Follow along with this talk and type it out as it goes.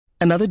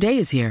Another day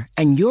is here,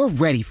 and you're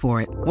ready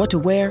for it. What to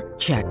wear?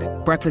 Check.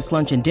 Breakfast,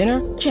 lunch, and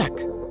dinner? Check.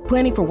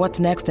 Planning for what's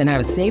next and how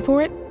to save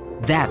for it?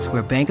 That's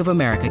where Bank of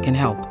America can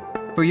help.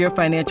 For your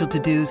financial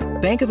to-dos,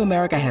 Bank of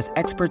America has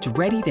experts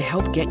ready to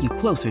help get you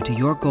closer to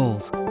your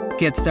goals.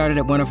 Get started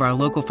at one of our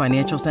local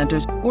financial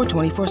centers or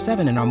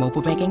 24/7 in our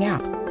mobile banking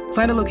app.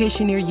 Find a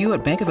location near you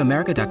at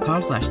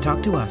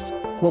bankofamerica.com/talktous.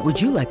 What would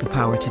you like the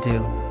power to do?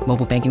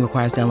 Mobile banking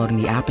requires downloading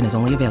the app and is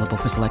only available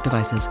for select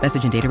devices.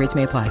 Message and data rates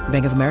may apply.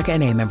 Bank of America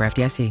N.A., member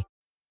FDIC.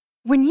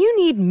 When you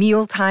need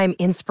mealtime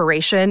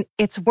inspiration,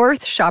 it's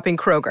worth shopping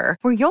Kroger,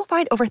 where you'll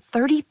find over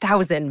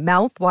 30,000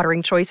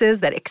 mouth-watering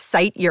choices that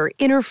excite your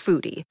inner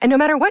foodie. And no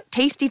matter what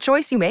tasty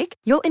choice you make,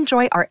 you'll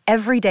enjoy our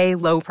everyday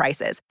low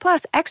prices,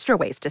 plus extra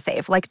ways to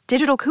save, like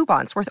digital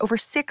coupons worth over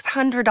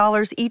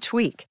 $600 each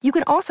week. You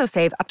can also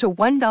save up to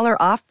 $1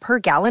 off per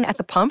gallon at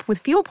the pump with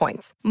fuel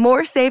points.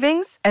 More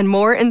savings and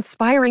more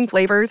inspiring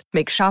flavors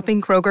make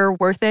shopping Kroger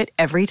worth it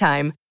every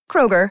time.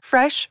 Kroger,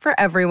 fresh for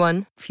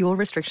everyone. Fuel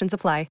restrictions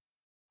apply.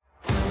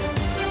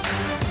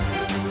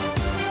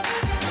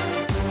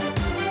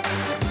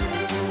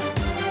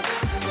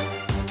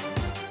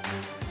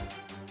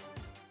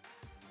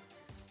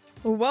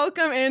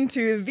 Welcome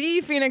into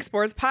the Phoenix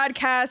Sports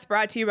Podcast,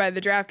 brought to you by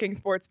the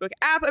DraftKings Sportsbook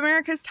app,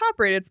 America's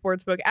top-rated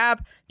sportsbook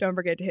app. Don't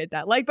forget to hit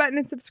that like button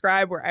and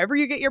subscribe wherever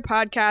you get your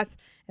podcasts,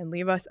 and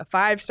leave us a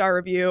 5-star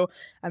review.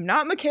 I'm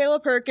not Michaela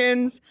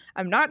Perkins.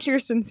 I'm not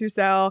Kirsten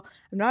Susel.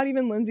 I'm not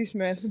even Lindsey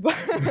Smith. But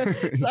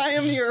so I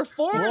am your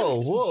fourth.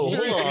 Whoa,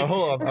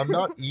 hold on. I'm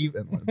not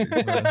even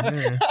Lindsey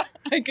Smith.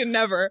 I can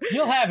never.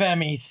 You'll have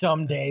Emmy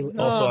someday.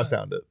 Also, I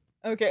found it.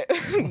 Okay,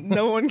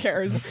 no one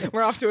cares.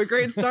 We're off to a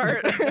great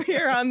start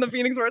here on the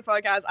Phoenix Sports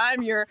Podcast.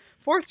 I'm your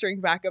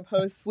fourth-string backup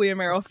host, Leah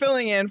Merrill,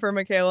 filling in for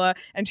Michaela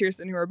and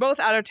Kirsten, who are both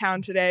out of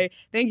town today.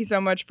 Thank you so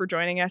much for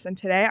joining us. And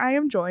today I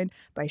am joined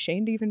by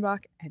Shane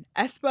Diefenbach and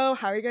Espo.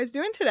 How are you guys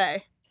doing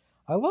today?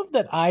 I love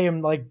that I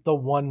am like the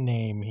one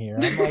name here.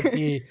 I'm like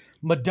the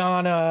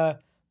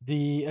Madonna,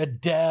 the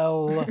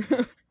Adele.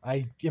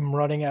 I am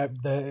running out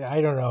I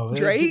don't know.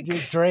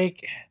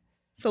 Drake.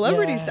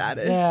 Celebrity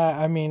status. Yeah,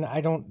 I mean,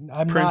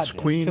 I'm Prince, not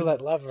Queen. to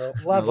that level,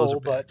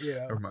 but you know.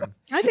 Never mind.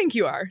 I think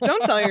you are.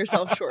 Don't sell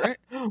yourself short.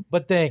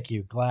 But thank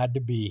you. Glad to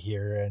be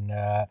here, and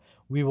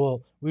we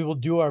will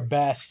do our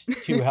best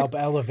to help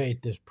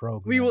elevate this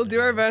program. We will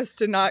do our best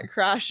to not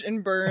crash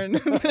and burn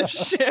the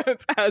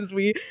ship as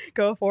we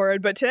go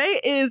forward. But today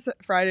is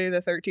Friday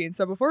the 13th.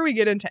 So before we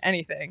get into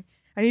anything,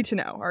 I need to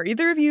know, are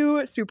either of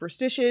you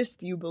superstitious?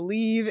 Do you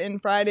believe in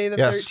Friday the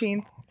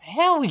 13th?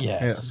 Hell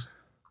yes.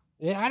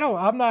 Yeah,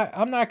 I'm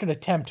not going to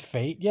tempt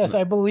fate. Yes,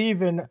 I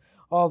believe in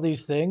all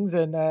these things,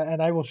 and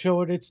I will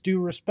show it its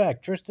due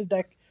respect.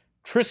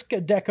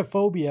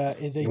 Triskaidekaphobia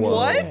is a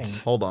what? thing.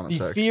 Hold on a the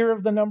sec. fear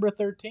of the number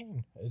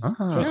 13.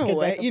 No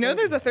way. You know,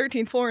 there's a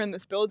 13th floor in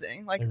this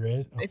building. Like, there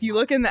is. if you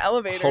look in the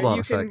elevator, Hold on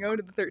you a can sec. go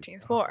to the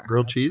 13th floor.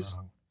 Grilled cheese?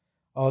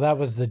 Oh, that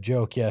was the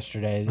joke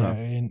yesterday.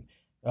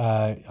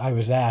 I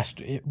was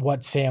asked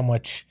what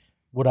sandwich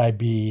would I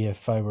be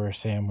if I were a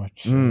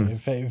sandwich.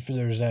 If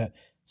there's a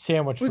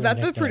sandwich. Was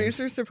that the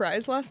producer's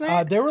surprise last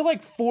night? There were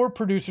like 4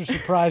 producer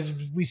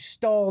surprises. We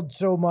stalled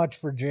so much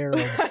for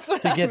Gerald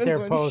to get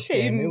their post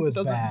game. It was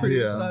doesn't bad.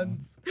 produce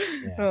sons.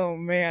 Yeah. Oh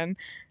man.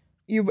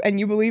 You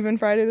believe in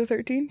Friday the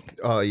 13th?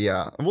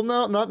 Yeah. Well,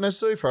 no, not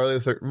necessarily Friday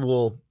the 13th.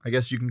 Well, I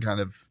guess you can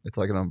kind of, it's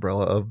like an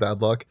umbrella of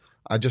bad luck.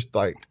 I just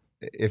like,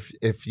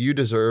 if you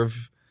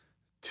deserve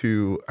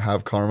to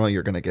have karma,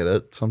 you're going to get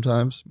it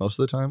sometimes, most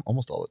of the time,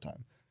 almost all the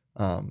time.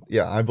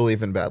 I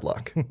believe in bad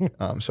luck.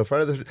 So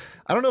I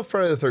don't know if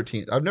Friday the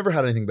 13th. I've never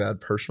had anything bad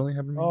personally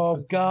happen to me. Oh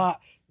God.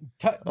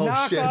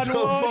 Knock shit. on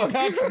wood,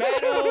 touch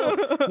metal.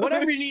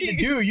 Whatever you need to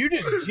do, you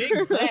just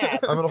jinx that.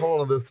 I'm going to hold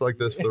on to this like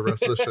this for the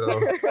rest of the show.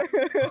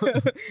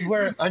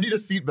 I need a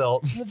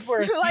seatbelt. That's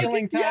where a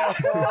ceiling tile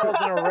falls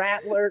and a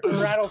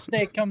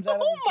rattlesnake comes out of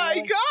the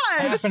ceiling. Oh my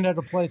God. Happened at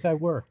a place I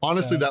work.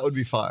 Honestly, that would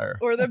be fire.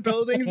 Or the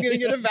building's going to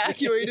get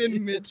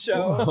evacuated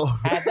mid-show.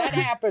 Had that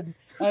happened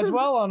as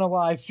well on a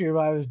live stream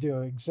I was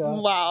doing. So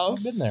wow.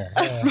 I've been there.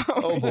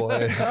 Oh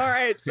boy. All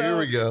right. So here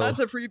we go. That's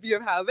a preview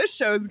of how this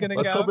show is going to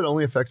go. Let's hope it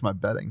only affects my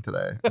betting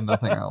today and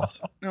nothing else.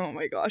 Oh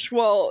my gosh.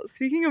 Well,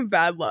 speaking of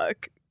bad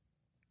luck,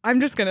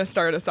 I'm just going to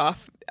start us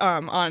off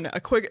on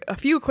a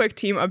few quick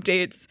team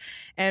updates.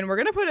 And we're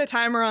going to put a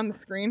timer on the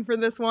screen for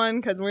this one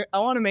because I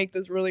want to make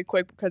this really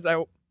quick because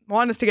I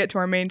want us to get to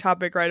our main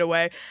topic right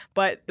away.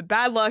 But the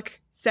bad luck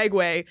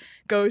segue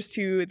goes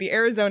to the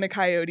Arizona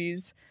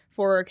Coyotes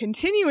for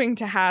continuing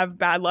to have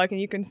bad luck.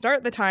 And you can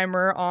start the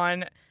timer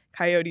on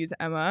Coyotes,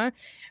 Emma.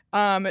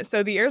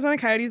 So the Arizona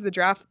Coyotes, the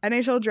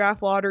NHL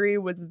draft lottery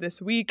was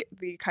this week.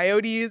 The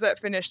Coyotes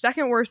finished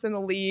second worst in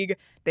the league.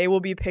 They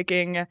will be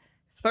picking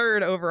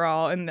third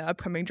overall in the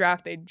upcoming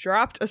draft. They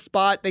dropped a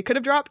spot. They could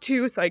have dropped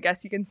 2, so I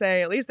guess you can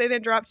say at least they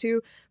didn't drop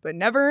 2, but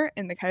never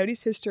in the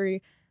Coyotes'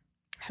 history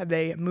have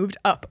they moved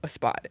up a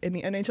spot in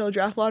the NHL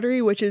draft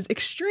lottery, which is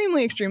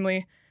extremely,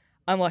 extremely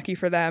unlucky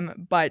for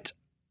them. But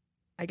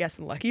I guess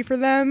lucky for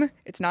them,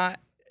 it's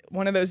not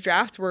one of those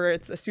drafts where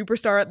it's a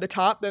superstar at the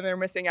top, then they're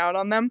missing out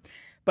on them.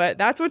 But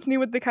that's what's new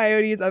with the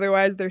Coyotes.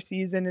 Otherwise, their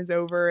season is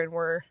over, and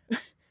we're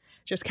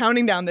just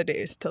counting down the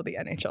days till the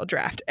NHL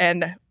draft.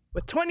 And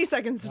with 20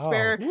 seconds to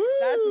spare,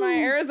 that's my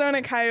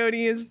Arizona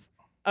Coyotes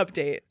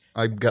update.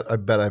 I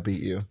bet I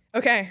beat you.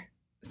 Okay,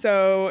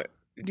 so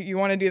do you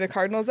want to do the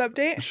Cardinals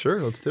update?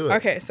 Sure, let's do it.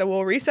 Okay, so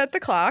we'll reset the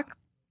clock.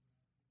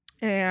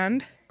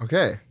 And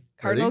Okay.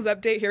 Cardinals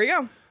update, here we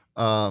go.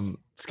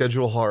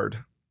 Schedule hard.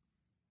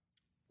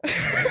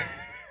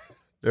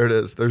 There it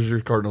is. There's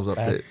your Cardinals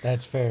update.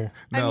 That's fair.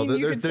 No, I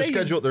mean, their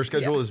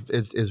schedule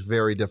is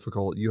very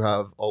difficult. You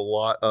have a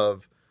lot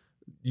of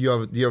you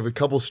have a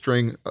couple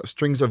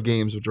strings of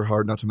games which are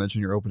hard, not to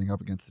mention you're opening up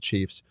against the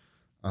Chiefs.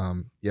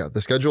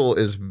 The schedule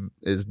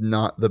is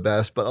not the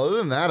best, but other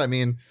than that, I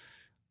mean,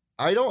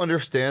 I don't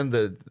understand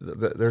that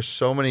there's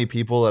so many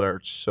people that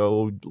are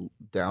so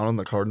down on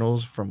the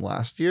Cardinals from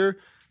last year.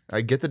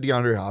 I get the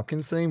DeAndre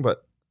Hopkins thing,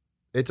 but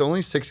it's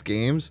only 6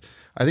 games.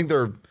 I think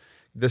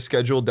the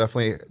schedule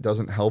definitely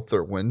doesn't help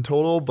their win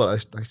total,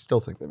 but I still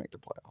think they make the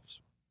playoffs.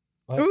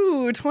 What?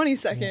 Ooh, 20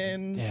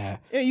 seconds. Yeah.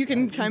 You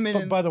can chime in.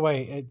 But by the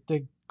way,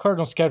 the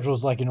Cardinal schedule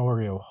is like an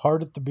Oreo: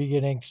 hard at the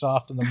beginning,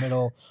 soft in the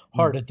middle,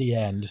 hard at the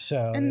end.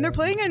 So, and they're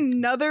playing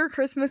another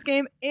Christmas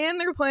game,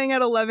 and they're playing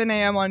at 11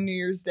 a.m. on New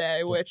Year's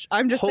Day, which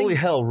I'm just Holy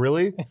hell,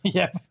 really?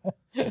 Yeah.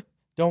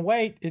 Don't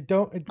wait.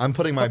 I'm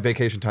putting my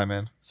vacation time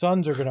in.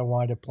 Suns are going to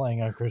wind up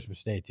playing on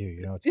Christmas Day too.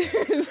 You know,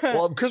 it's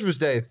Well, Christmas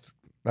Day,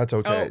 that's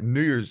okay. Oh.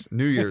 New Year's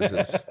is.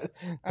 that's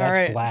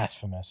right.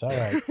 blasphemous. All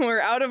right. We're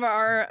out of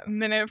our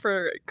minute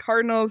for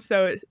Cardinals,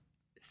 so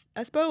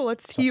Espo,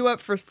 let's tee you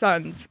up for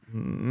Suns.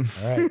 All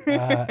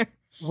right.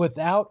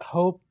 Without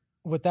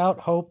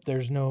hope,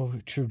 there's no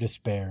true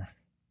despair,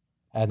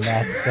 and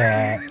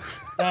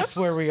that's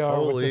where we are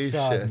with Holy the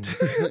Suns.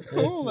 shit.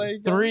 Oh my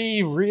God.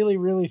 3 really,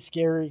 really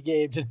scary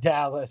games in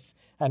Dallas,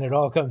 and it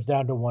all comes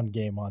down to one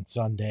game on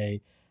Sunday.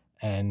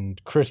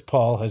 And Chris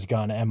Paul has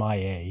gone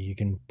MIA. You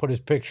can put his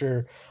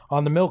picture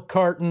on the milk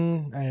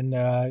carton and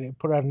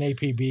put out an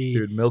APB.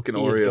 Dude, milk and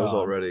He is Oreos gone.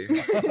 already.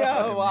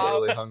 Oh, wow. I'm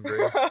really hungry.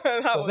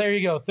 So there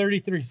you go.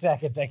 33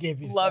 seconds. I gave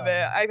you Love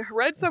it. Suns. I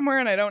read somewhere,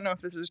 and I don't know if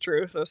this is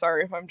true, so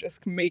sorry if I'm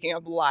just making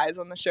up lies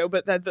on the show,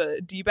 but that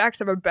the D-backs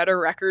have a better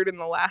record in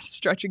the last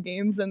stretch of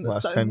games than the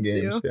Last Suns 10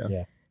 games, do, yeah.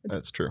 Yeah.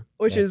 That's true.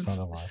 which That's is not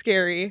a lie.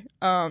 scary.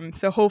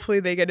 So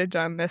hopefully they get it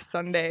done this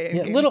Sunday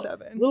in Game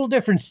 7. Little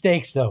different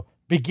stakes, though.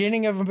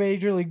 Beginning of a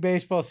Major League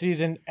Baseball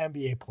season,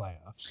 NBA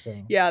playoffs. So.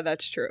 Yeah,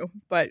 that's true.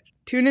 But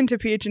tune into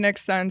PHNX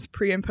Suns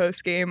pre and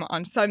post game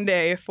on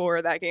Sunday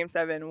for that Game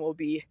 7 will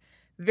be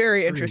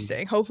very 3,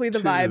 interesting. Hopefully the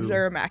 2, vibes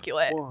are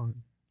immaculate. 1.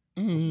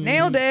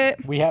 Nailed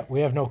it. We have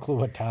no clue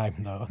what time,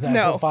 though.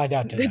 No. We'll find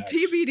out The tonight.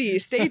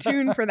 TBD. Stay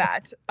tuned for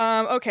that.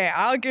 Okay,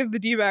 I'll give the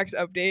D-backs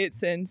update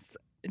since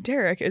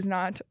Derek is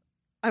not.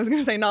 I was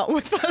gonna say not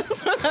with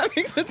us, but that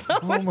makes it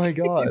sound Oh like my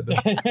God.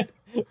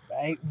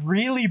 A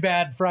really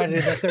bad Friday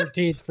the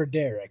 13th for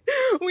Derek.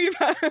 we've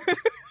had.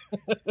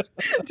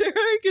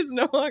 Derek is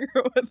no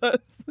longer with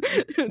us.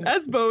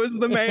 Espo is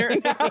the mayor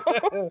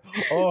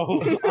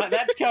now.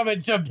 That's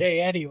coming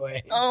someday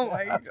anyway. Oh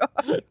my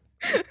God.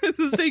 This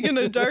is taking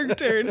a dark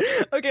turn.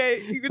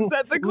 Okay, you can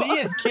set the clock. Lee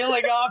is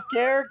killing off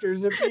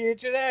characters at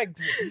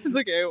PHNX. It's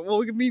okay.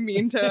 We'll be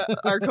mean to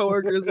our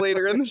coworkers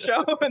later in the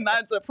show, and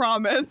that's a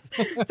promise.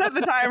 Set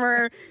the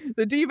timer.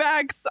 The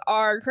D-backs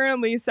are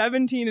currently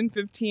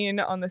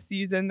 17-15 on the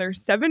season. They're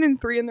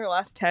 7-3 in their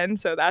last 10,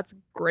 so that's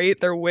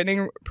great. Their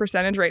winning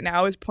percentage right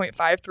now is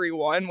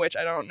 .531, which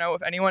I don't know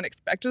if anyone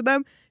expected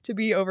them to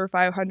be over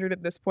 500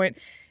 at this point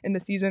in the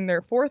season.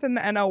 They're 4th in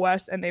the NL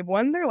West, and they've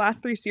won their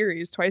last 3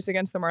 series, twice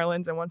against the Marlins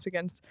and once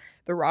against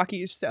the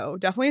Rockies. So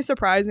definitely a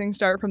surprising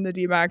start from the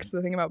D-backs.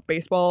 The thing about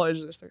baseball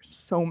is just there's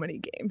so many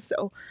games.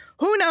 So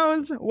who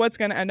knows what's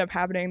going to end up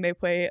happening. They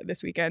play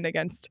this weekend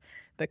against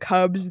the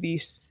Cubs, the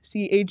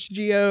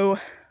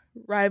CHGO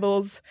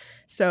rivals.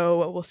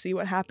 So we'll see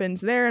what happens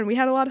there. And we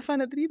had a lot of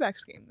fun at the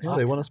D-backs game. Yeah,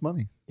 they won us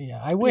money.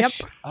 Yeah, I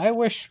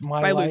wish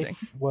my By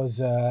life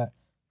was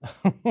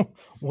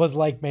was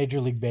like Major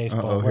League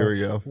Baseball. Oh, here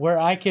we go. Where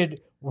I could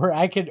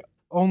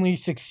only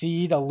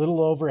succeed a little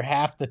over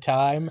half the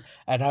time,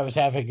 and I was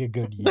having a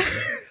good year.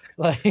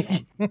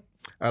 Like,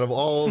 Out of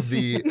all of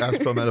the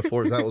Espo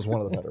metaphors, that was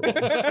one of the better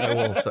ones, I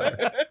will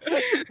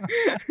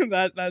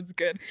say. That's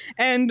good.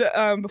 And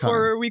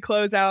before we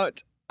close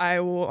out, I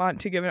will want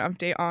to give an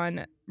update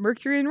on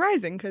Mercury and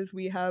Rising because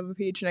we have a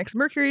PHNX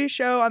Mercury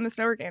show on this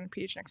network and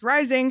PHNX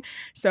Rising.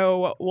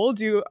 So we'll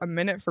do a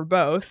minute for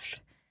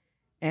both.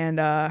 And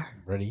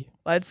ready?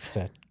 let's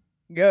Set.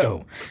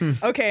 go.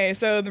 Okay,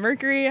 so the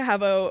Mercury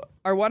have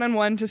our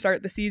one-on-one to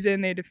start the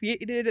season. They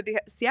defeated the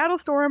Seattle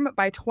Storm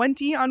by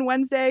 20 on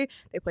Wednesday.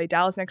 They play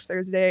Dallas next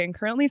Thursday, and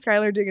currently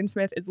Skylar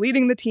Diggins-Smith is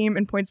leading the team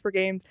in points per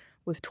game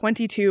with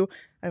 22.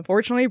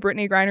 Unfortunately,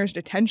 Brittany Griner's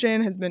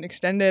detention has been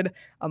extended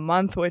a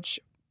month, which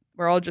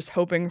we're all just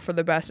hoping for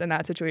the best in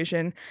that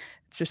situation.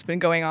 It's just been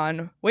going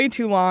on way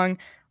too long.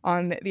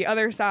 On the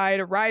other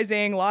side,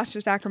 Rising lost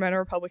to Sacramento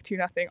Republic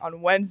 2-0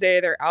 on Wednesday.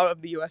 They're out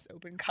of the U.S.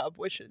 Open Cup,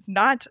 which is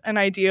not an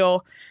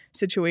ideal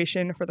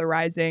situation for the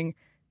Rising.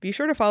 Be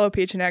sure to follow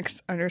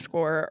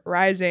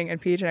PHNX_Rising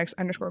and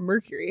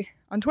PHNX_Mercury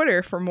on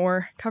Twitter for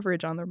more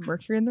coverage on the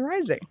Mercury and the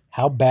Rising.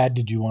 How bad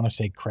did you want to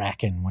say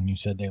Kraken when you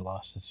said they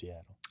lost to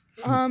Seattle?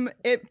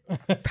 It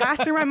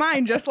passed through my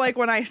mind, just like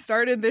when I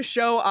started this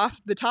show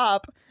off the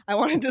top. I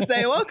wanted to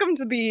say, welcome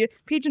to the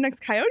PHNX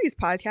Coyotes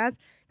podcast,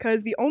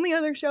 because the only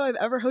other show I've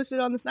ever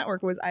hosted on this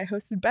network was I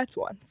hosted Bets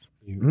once.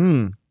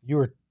 You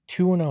were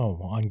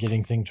 2-0 on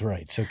getting things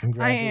right, so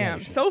congratulations. I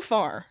am. So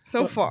far.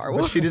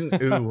 But she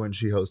didn't ooh when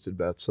she hosted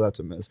Bets, so that's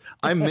a miss.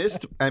 I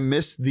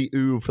missed the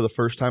ooh for the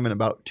first time in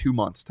about 2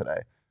 months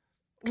today.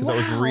 Because I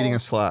was reading a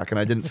Slack and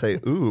I didn't say,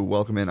 ooh,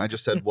 welcome in. I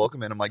just said,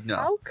 welcome in. I'm like, no.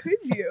 How could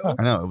you?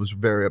 I know. It was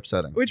very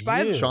upsetting. Which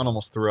by Sean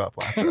almost threw up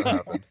after that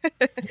happened.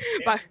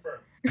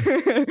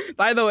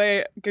 By the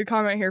way, good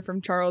comment here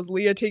from Charles.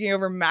 Leah taking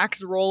over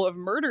Mac's role of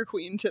murder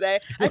queen today.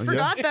 I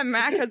forgot that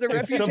Mac has a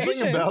reputation.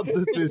 Something about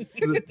this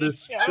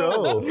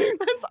show.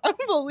 That's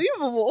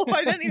unbelievable.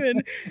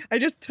 I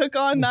just took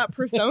on that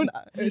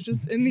persona. It's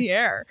just in the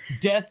air.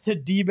 Death to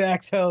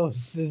D-backs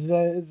hosts is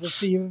the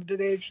theme of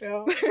today's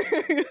show.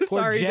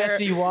 Sorry,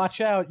 Jesse, Jared.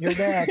 Watch out. You're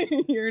next.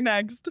 You're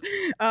next.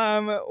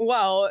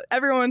 Well,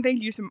 everyone,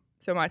 thank you so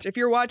much. If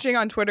you're watching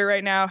on Twitter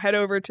right now, head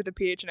over to the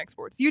PHNX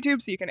Sports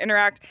YouTube so you can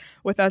interact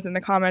with us in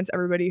the comments.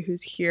 Everybody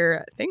who's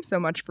here, thanks so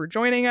much for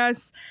joining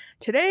us.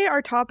 Today,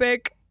 our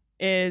topic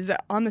is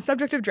on the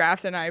subject of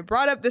drafts, and I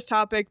brought up this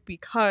topic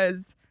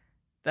because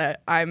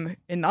that I'm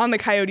on the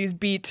Coyotes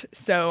beat,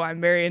 so I'm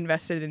very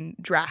invested in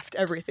draft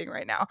everything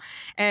right now.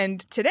 And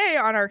today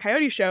on our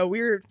Coyote show,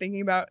 we were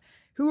thinking about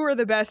who are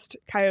the best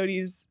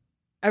Coyotes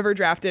ever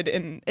drafted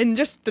in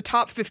just the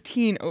top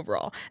 15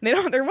 overall.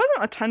 And there wasn't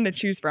a ton to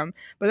choose from,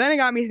 but then it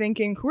got me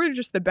thinking, who are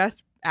just the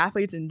best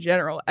athletes in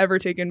general ever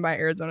taken by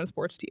Arizona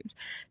sports teams?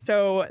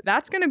 So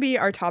that's going to be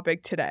our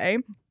topic today.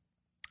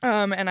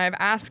 And I've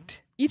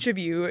asked each of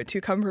you to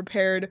come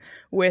prepared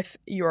with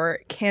your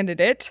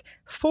candidate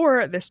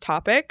for this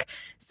topic.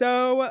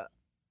 So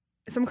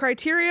some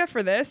criteria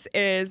for this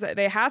is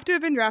they have to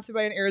have been drafted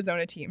by an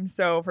Arizona team.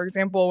 So, for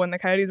example, when the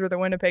Coyotes were the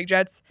Winnipeg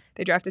Jets,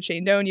 they drafted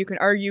Shane Doan. You can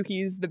argue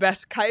he's the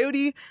best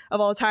Coyote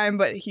of all time,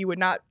 but he would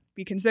not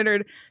be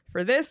considered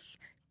for this.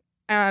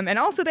 And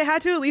also, they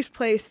had to at least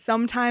play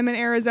sometime in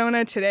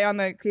Arizona. Today on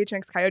the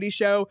PHNX Coyote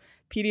show,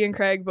 Petey and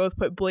Craig both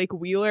put Blake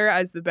Wheeler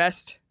as the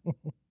best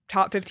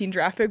top 15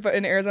 draft pick, but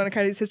in Arizona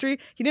Coyotes history,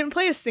 he didn't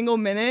play a single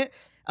minute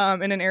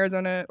in an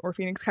Arizona or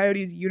Phoenix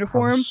Coyotes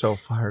uniform. I'm so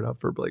fired up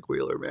for Blake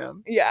Wheeler,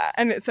 man. Yeah,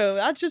 and so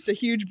that's just a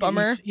huge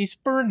bummer. He's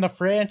spurned the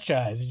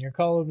franchise, and you're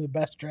calling him the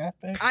best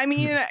draft pick? I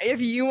mean, if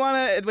you want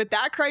to, with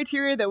that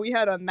criteria that we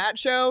had on that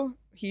show,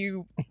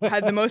 he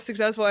had the most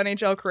successful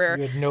NHL career.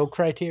 You had no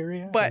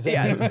criteria? But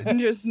yeah,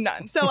 just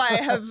none. So I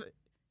have,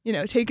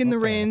 taken the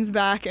reins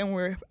back, and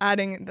we're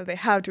adding that they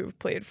have to have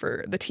played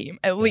for the team,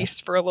 at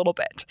least for a little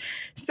bit.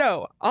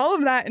 So all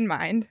of that in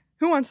mind,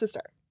 who wants to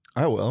start?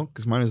 I will,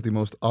 because mine is the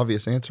most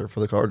obvious answer for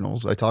the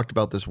Cardinals. I talked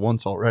about this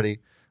once already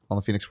on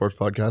the Phoenix Sports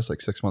Podcast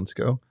like 6 months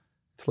ago.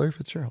 It's Larry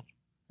Fitzgerald.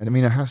 And I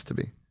mean, it has to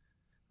be.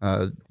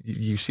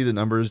 You see the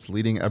numbers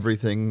leading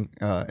everything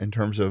in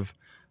terms of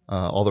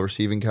all the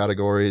receiving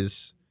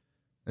categories.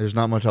 There's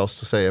not much else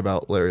to say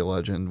about Larry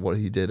Legend, what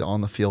he did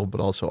on the field,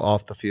 but also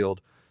off the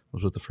field.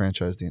 Was with the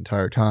franchise the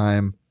entire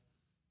time.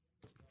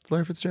 It's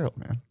Larry Fitzgerald,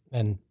 man.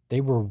 And they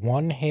were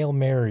one Hail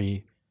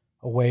Mary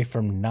away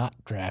from not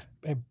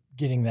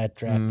getting that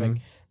draft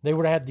pick. They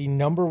would have had the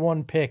number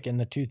 1 pick in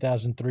the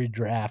 2003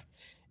 draft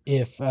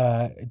if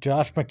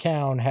Josh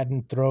McCown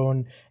hadn't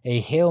thrown a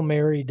Hail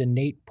Mary to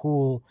Nate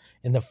Poole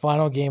in the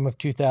final game of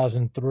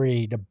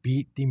 2003 to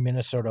beat the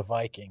Minnesota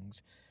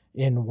Vikings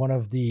in one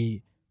of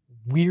the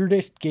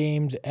weirdest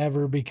games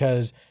ever,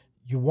 because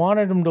you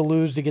wanted them to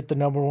lose to get the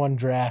number 1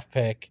 draft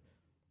pick,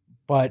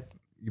 but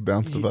you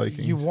bounced the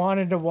Vikings. You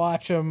wanted to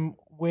watch them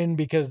win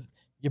because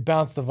you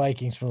bounced the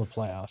Vikings from the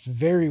playoffs.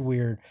 Very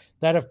weird.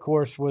 That, of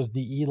course, was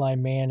the Eli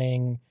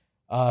Manning,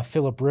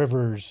 Phillip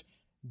Rivers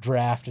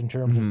draft in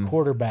terms of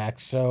quarterbacks.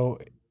 So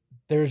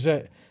there's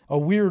a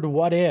weird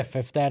what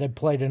if that had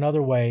played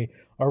another way.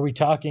 Are we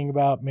talking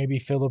about maybe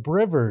Phillip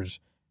Rivers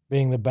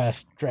being the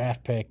best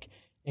draft pick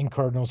in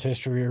Cardinals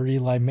history, or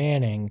Eli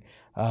Manning?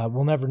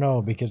 We'll never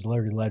know because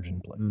Larry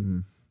Legend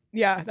played.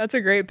 Yeah, that's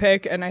a great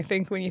pick. And I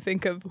think when you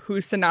think of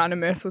who's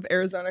synonymous with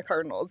Arizona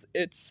Cardinals,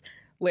 it's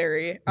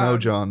Larry. No,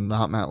 John,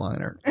 not Matt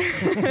Leinart.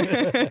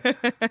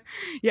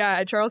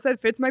 Yeah, Charles said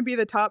Fitz might be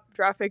the top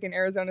draft pick in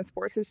Arizona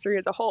sports history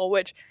as a whole,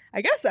 which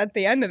I guess at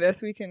the end of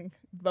this, we can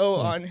vote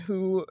on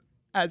who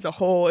as a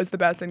whole is the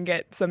best and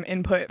get some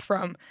input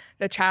from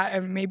the chat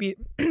and maybe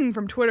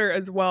from Twitter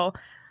as well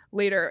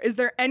later. Is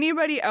there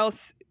anybody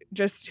else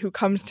just who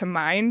comes to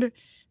mind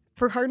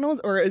for Cardinals,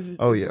 or is?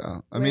 Oh yeah,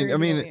 I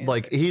mean,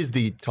 like he's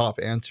the top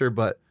answer,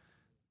 but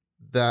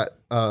that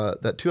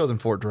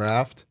 2004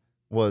 draft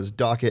was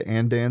Dockett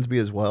and Dansby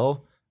as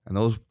well, and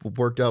those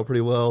worked out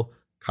pretty well.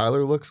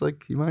 Kyler looks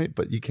like he might,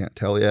 but you can't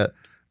tell yet.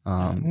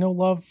 No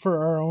love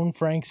for our own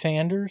Frank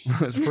Sanders.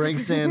 It's Frank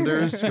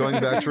Sanders going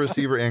back to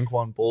receiver.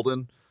 Anquan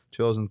Bolden,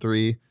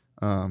 2003.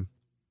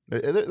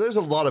 There's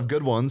a lot of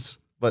good ones,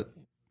 but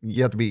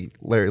you have to be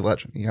Larry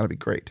Legend. You got to be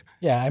great.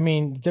 Yeah, I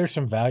mean, there's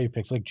some value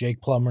picks like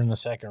Jake Plummer in the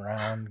second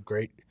round.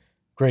 Great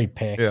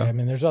pick. Yeah. I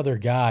mean, there's other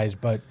guys,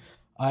 but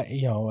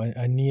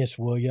Aeneas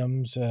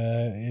Williams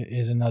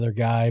is another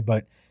guy,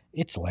 but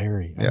it's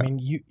Larry. Yeah. I mean,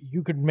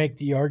 you could make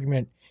the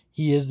argument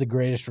he is the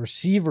greatest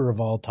receiver of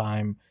all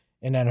time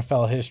in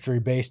NFL history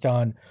based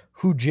on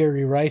who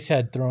Jerry Rice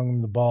had throwing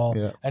him the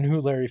ball and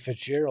who Larry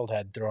Fitzgerald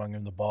had throwing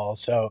him the ball.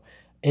 So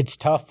it's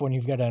tough when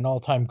you've got an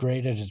all-time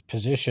great at his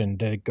position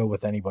to go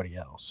with anybody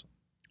else.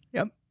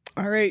 Yep.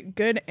 All right.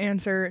 Good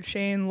answer,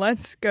 Shane.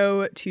 Let's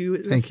go to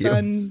the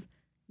Suns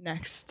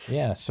next.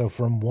 Yeah. So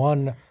from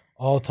one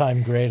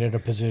all-time great at a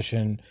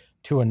position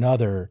to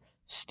another,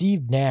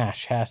 Steve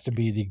Nash has to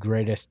be the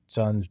greatest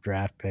Suns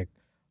draft pick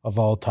of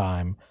all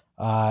time.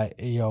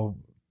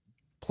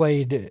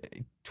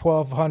 Played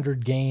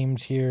 1,200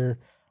 games here,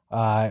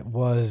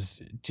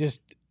 was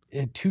just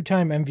a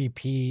two-time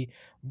MVP,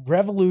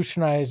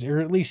 revolutionized, or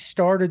at least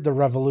started the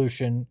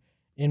revolution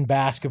in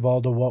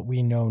basketball to what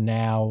we know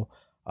now.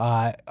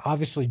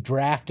 Obviously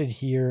drafted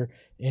here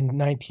in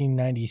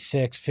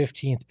 1996,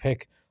 15th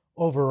pick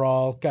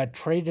overall, got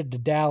traded to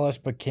Dallas,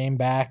 but came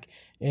back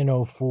in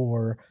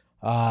 2004.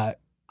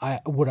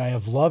 Would I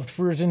have loved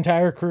for his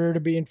entire career to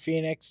be in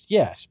Phoenix?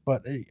 Yes,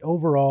 but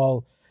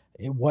overall,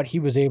 what he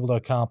was able to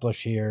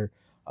accomplish here,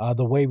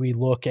 the way we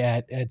look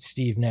at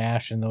Steve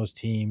Nash and those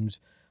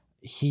teams,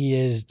 he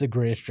is the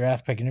greatest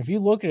draft pick. And if you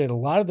look at it, a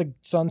lot of the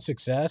Suns'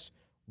 success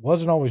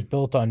wasn't always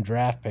built on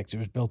draft picks. It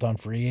was built on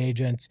free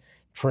agents,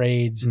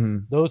 trades,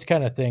 those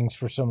kind of things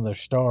for some of their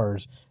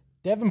stars.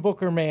 Devin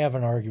Booker may have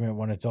an argument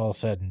when it's all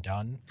said and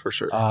done. For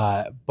sure.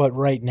 But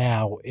right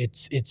now,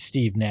 it's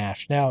Steve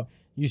Nash. Now,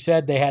 you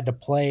said they had to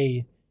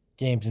play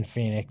games in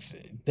Phoenix.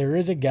 There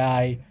is a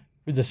guy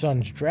who the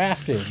Suns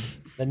drafted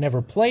that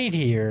never played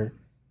here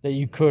that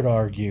you could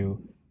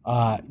argue,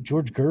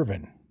 George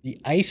Gervin. The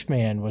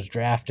Iceman was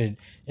drafted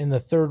in the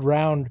third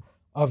round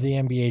of the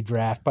NBA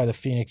draft by the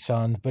Phoenix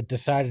Suns, but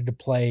decided to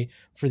play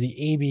for the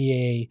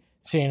ABA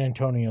San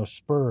Antonio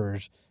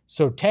Spurs.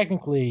 So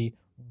technically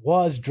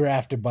was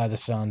drafted by the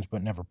Suns,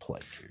 but never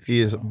played.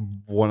 He is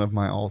one of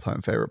my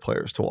all-time favorite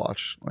players to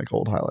watch, like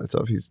old highlights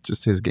of. His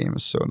game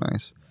is so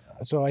nice.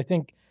 So I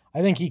think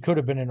he could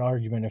have been an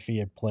argument if he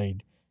had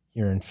played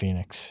here in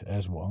Phoenix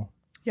as well.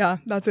 Yeah,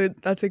 that's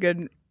a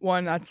good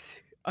one. That's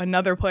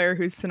another player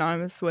who's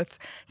synonymous with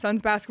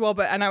Suns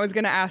basketball. And I was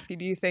going to ask you,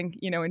 do you think,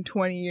 in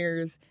 20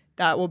 years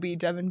that will be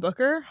Devin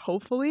Booker,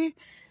 hopefully?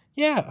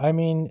 Yeah, I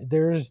mean,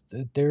 there's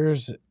a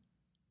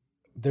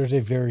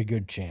very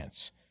good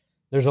chance.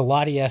 There's a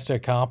lot he has to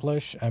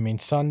accomplish. I mean,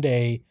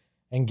 Sunday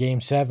and Game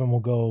 7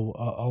 will go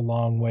a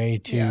long way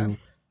to,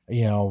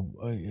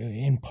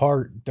 in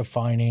part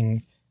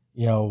defining,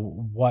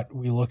 what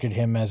we look at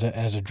him as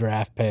a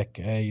draft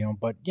pick.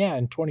 But yeah,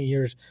 in 20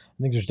 years,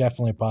 I think there's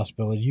definitely a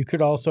possibility. You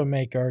could also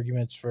make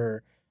arguments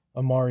for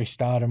Amari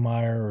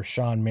Stoudemire or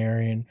Sean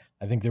Marion.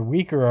 I think they're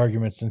weaker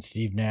arguments than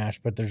Steve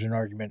Nash, but there's an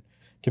argument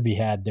to be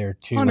had there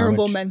too.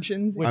 Honorable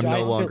mentions. I'm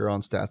no longer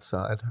on Stats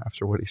side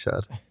after what he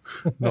said.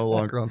 No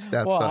longer on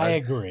Stats well, side. I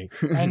agree.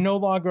 And no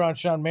longer on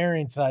Sean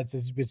Marion's side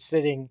since he's been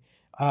sitting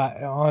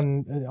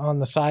on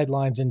the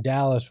sidelines in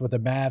Dallas with a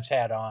Mavs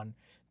hat on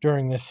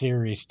during this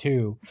series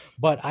too.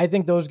 But I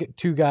think those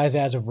two guys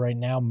as of right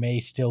now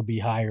may still be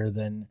higher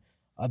than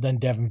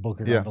Devin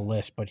Booker on the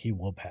list, but he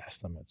will pass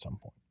them at some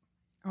point.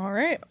 All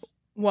right.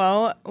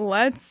 Well,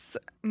 let's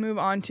move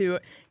on to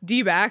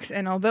D-backs.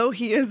 And although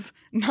he is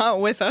not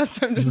with us,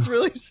 I'm just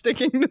really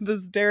sticking to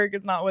this. Derek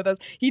is not with us.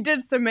 He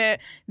did submit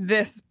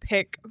this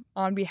pick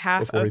on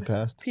behalf before he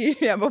passed.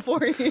 Before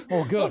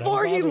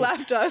he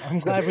left us. I'm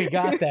glad we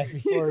got that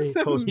before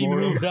he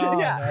moved on.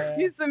 Yeah,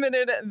 he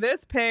submitted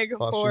this pick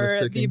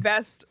for the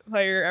best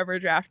player ever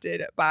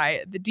drafted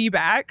by the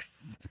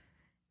D-backs.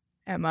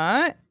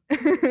 Emma.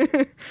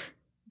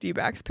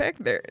 D-backs pick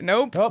there.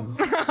 Nope.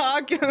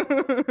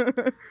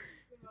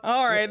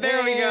 All right,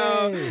 there we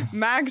go.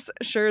 Max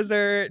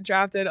Scherzer,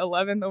 drafted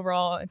 11th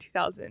overall in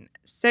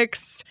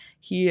 2006.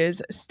 He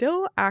is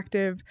still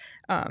active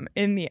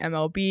in the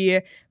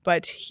MLB,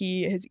 but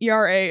his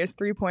ERA is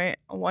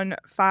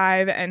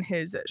 3.15, and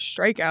his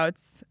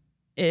strikeouts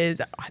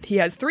he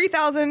has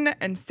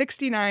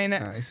 3,069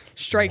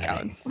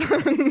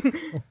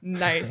 strikeouts.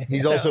 Nice.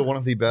 He's also one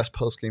of the best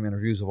post-game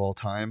interviews of all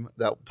time.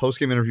 That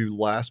post-game interview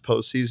last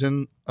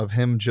postseason of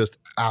him just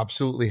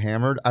absolutely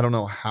hammered. I don't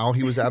know how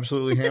he was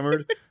absolutely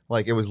hammered.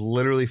 Like, it was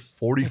literally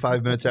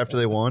 45 minutes after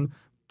they won.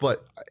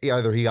 But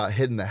either he got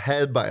hit in the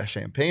head by a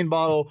champagne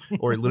bottle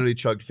or he literally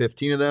chugged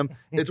 15 of them.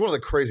 It's one of the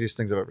craziest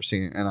things I've ever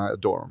seen, and I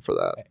adore him for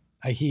that.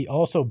 He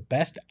also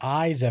best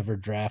eyes ever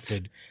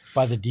drafted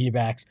by the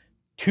D-backs.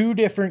 2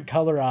 different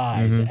color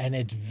eyes, and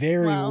it's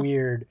very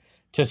weird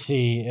to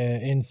see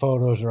in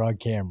photos or on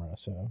camera.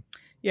 So,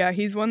 yeah,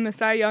 he's won the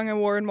Cy Young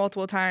Award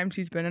multiple times.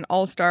 He's been an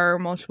All-Star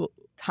multiple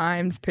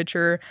times,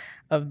 Pitcher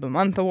of the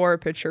Month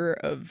Award, Pitcher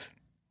of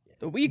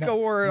the week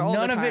award all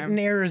None the of time. it in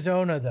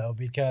Arizona, though,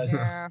 because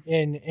Yeah.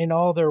 in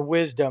all their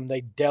wisdom, they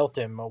dealt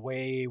him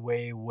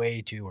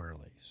way too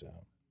early. So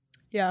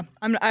Yeah,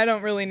 I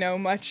don't really know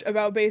much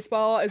about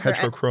baseball.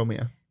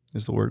 Heterochromia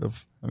is the word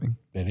of.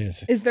 it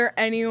is. Is there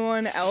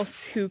anyone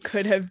else who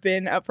could have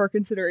been up for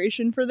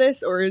consideration for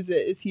this, or is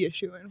he a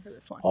shoo-in for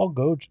this one? Paul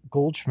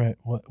Goldschmidt,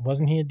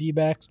 wasn't he a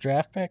D-backs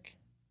draft pick?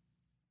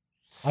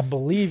 I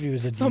believe he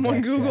was a Someone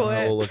D-backs Google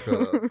draft it. I will look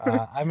that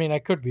up. I mean, I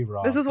could be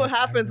wrong. This is what but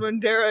happens when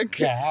Derek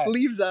Yeah,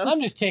 leaves us.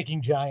 I'm just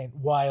taking giant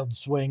wild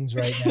swings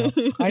right now.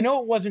 I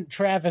know it wasn't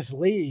Travis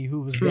Lee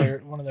who was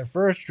one of their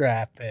first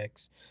draft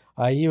picks.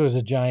 He was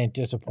a giant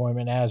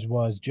disappointment, as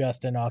was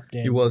Justin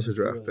Upton. He was a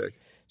draft pick.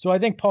 So I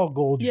think Paul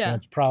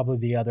Goldschmidt's probably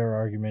the other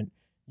argument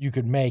you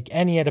could make,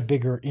 and he had a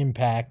bigger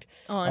impact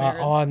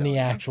on the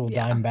actual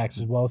Diamondbacks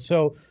as well.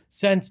 So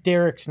since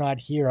Derek's not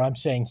here, I'm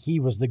saying he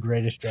was the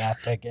greatest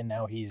draft pick, and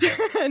now he's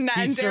And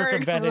Derek's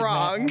circumvented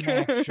wrong.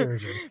 Max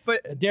Scherzer.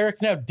 But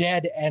Derek's now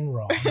dead and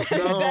wrong.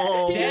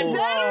 No. Dead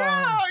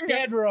wrong.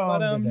 Dead wrong.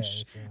 But,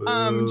 today,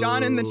 so.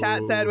 John in the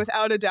chat said,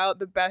 without a doubt,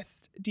 the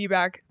best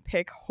D-back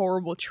pick,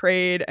 horrible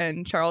trade.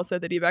 And Charles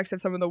said the D-backs have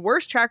some of the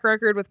worst track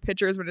record with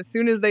pitchers, but as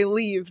soon as they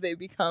leave, they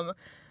become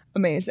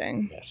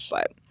amazing. Yes.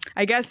 But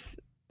I guess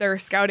their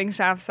scouting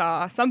staff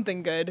saw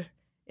something good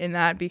in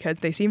that because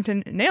they seem to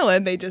nail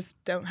it. They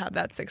just don't have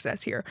that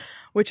success here,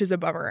 which is a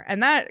bummer.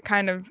 And that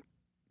kind of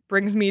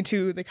brings me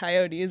to the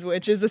Coyotes,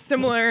 which is a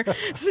similar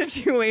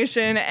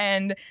situation.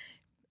 And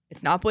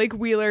it's not Blake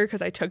Wheeler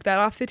because I took that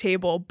off the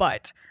table,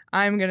 but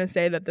I'm going to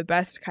say that the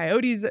best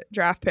Coyotes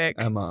draft pick.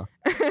 Emma.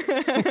 Max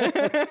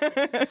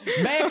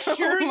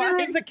Scherzer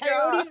was the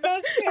Coyotes'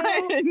 best too.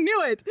 I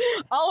knew it.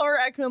 Oliver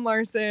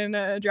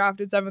Ekman-Larsson,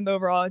 drafted 7th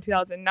overall in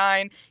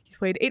 2009. He's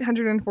played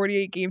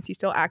 848 games. He's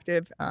still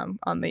active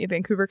on the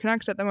Vancouver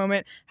Canucks at the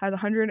moment. Has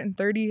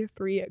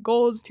 133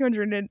 goals,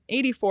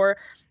 284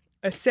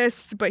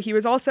 assists, but he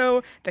was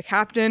also the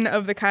captain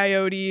of the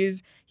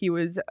Coyotes. He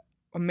was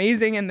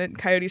amazing in the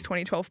Coyotes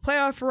 2012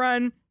 playoff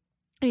run.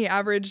 He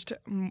averaged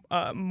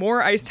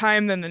more ice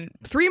time than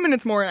 3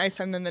 minutes more in ice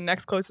time than the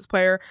next closest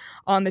player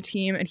on the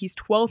team, and he's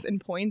 12th in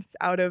points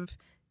out of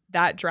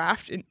that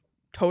draft in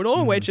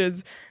total, which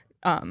is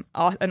an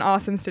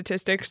awesome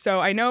statistic. So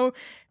I know,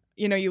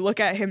 you look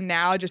at him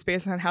now just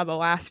based on how the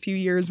last few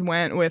years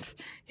went with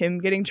him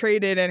getting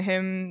traded and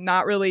him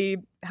not really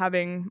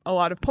having a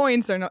lot of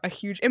points or a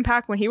huge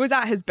impact. When he was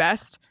at his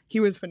best, he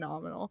was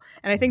phenomenal.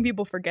 And I think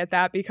people forget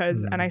that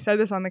because, and I said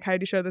this on the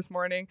Coyote Show this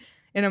morning,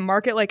 in a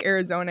market like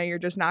Arizona, you're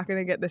just not going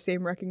to get the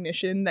same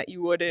recognition that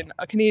you would in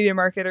a Canadian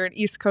market or an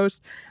East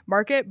Coast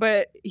market.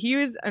 But he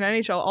was an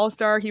NHL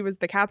All-Star. He was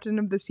the captain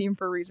of this team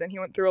for a reason. He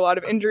went through a lot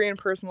of injury and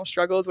personal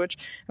struggles, which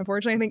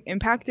unfortunately I think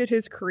impacted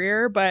his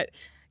career. But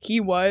he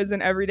was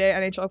an everyday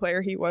NHL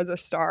player. He was a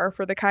star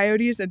for the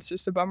Coyotes. It's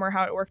just a bummer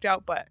how it worked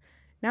out. But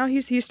now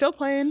he's still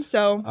playing.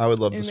 So I would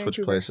love to switch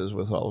Vancouver. places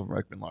with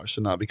Oliver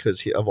Ekman-Larsson, not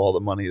because of all the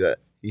money that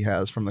he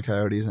has from the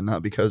Coyotes and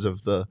not because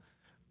of the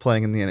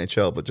playing in the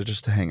NHL, but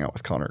just to hang out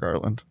with Connor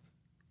Garland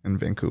in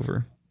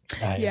Vancouver.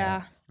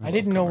 Yeah. I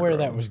didn't know where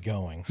that was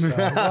going.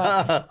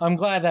 So I'm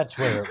glad that's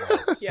where it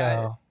was.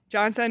 Yeah. So.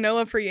 John said, no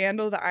love for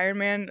Yandel, the Iron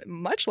Man.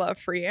 Much love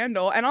for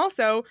Yandel. And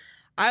also,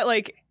 I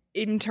like,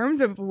 in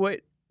terms of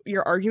what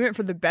your argument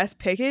for the best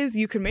pick is,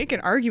 you can make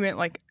an argument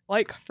like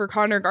for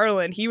Connor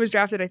Garland. He was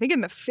drafted, I think,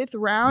 in the 5th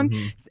round.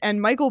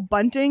 And Michael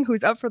Bunting,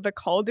 who's up for the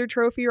Calder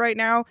Trophy right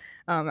now,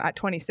 at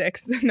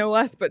 26, no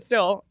less, but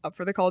still up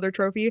for the Calder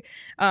Trophy.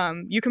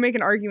 You can make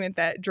an argument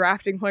that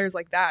drafting players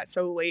like that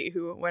so late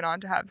who went on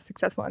to have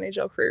successful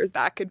NHL careers,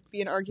 that could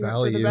be an argument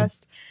for the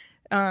best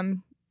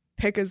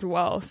pick as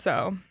well.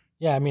 So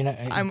yeah, I mean,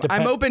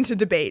 I'm open to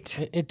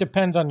debate. It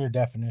depends on your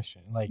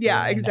definition, and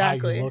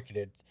exactly. how you look at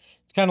it.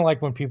 It's kind of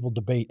like when people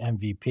debate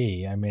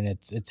MVP. I mean,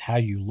 it's how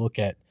you look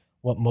at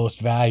what most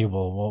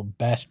valuable. Well,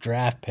 best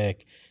draft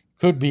pick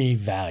could be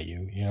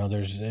value.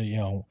 There's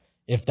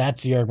if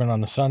that's the argument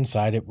on the Sun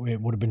side, it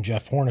would have been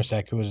Jeff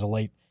Hornacek, who was a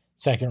late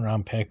 2nd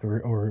round pick,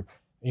 or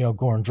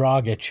Goran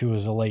Dragic, who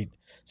was a late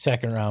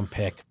 2nd round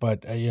pick.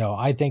 But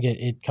I think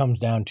it comes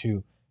down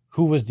to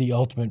who was the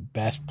ultimate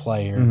best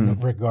player,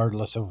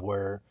 regardless of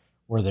where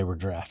they were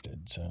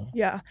drafted. So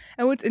yeah,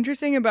 and what's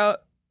interesting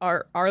about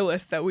our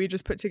list that we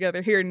just put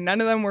together here,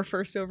 none of them were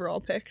 1st overall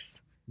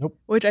picks. Nope.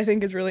 Which I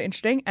think is really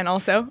interesting. And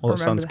also, well, the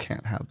Suns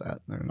can't have that;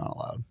 they're not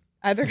allowed.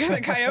 Either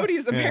the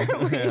Coyotes,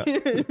 apparently.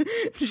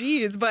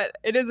 Jeez, but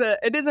it is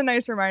a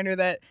nice reminder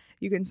that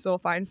you can still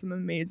find some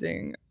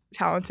amazing,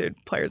 talented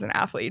players and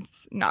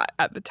athletes not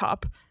at the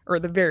top or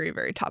the very,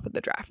 very top of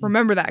the draft.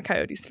 Remember that,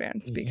 Coyotes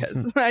fans,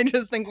 because I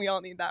just think we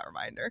all need that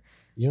reminder.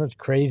 What's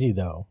crazy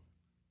though?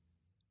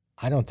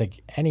 I don't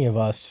think any of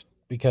us,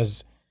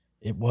 because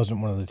it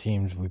wasn't one of the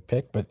teams we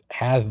picked, but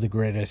has the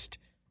greatest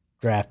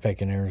draft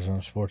pick in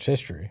Arizona sports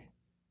history.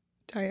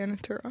 Diana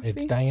Taurasi.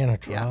 It's Diana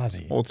Yeah.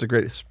 Taurasi. Well, it's the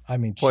greatest I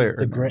mean, she's player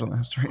the in great. Arizona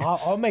history.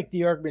 I'll make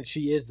the argument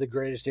she is the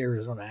greatest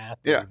Arizona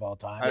athlete Yeah. of all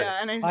time. Yeah,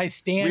 and I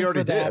stand We already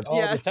for that did. all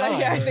yes, the time.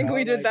 I you think know,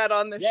 we did like, that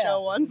on the yeah,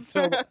 show once.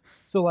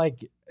 So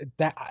like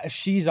that,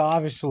 she's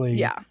obviously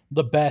yeah,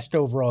 the best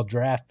overall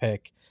draft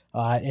pick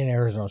in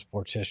Arizona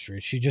sports history.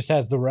 She just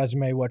has the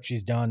resume, what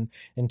she's done,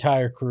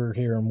 entire career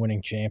here and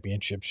winning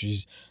championships.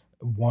 She's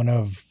one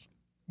of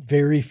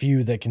very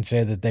few that can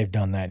say that they've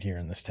done that here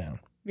in this town.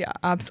 yeah,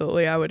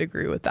 absolutely. I would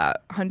agree with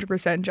that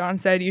 100%. John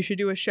said you should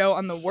do a show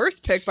on the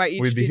worst pick by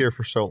each We'd be team. here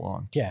for so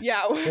long. Yeah.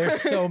 Yeah.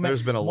 There's so many.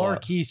 There's been a lot.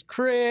 Marquise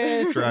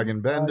Chris. Dragon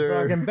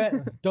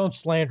Bender. Don't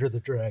slander the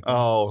dragon.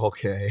 Oh,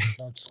 okay.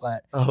 Don't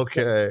slat.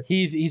 Okay.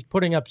 He's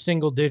putting up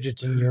single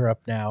digits in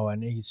Europe now,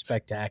 and he's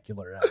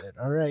spectacular at it.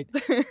 All right.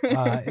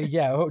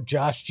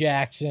 Josh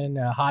Jackson,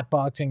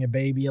 hotboxing a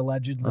baby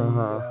allegedly.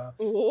 Uh-huh.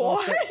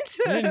 What?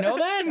 You didn't know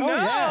that?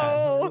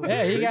 Oh, No.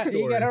 yeah. Big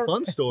story.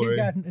 Fun story. He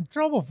got in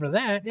trouble for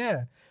that.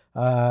 Yeah.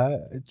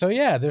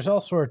 There's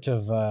all sorts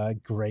of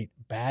great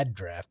bad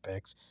draft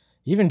picks,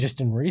 even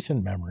just in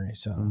recent memory.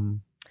 So. Mhm.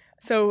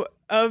 So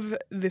of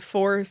the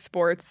 4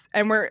 sports,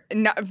 and we're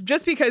not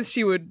just because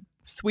she would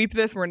sweep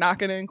this, we're not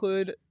going to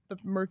include the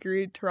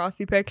Mercury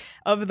Taurasi pick.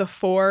 Of the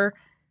 4,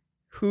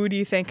 who do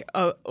you think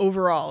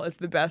overall is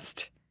the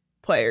best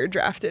player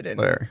drafted in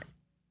Larry.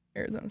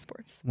 Arizona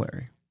sports?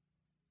 Larry.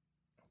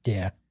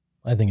 Yeah,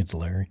 I think it's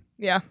Larry.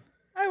 Yeah,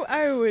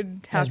 I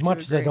would have As much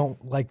as I agree.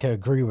 don't like to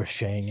agree with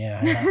Shane, yeah,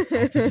 I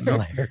think it's No.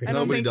 Larry. I don't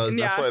Nobody think- does.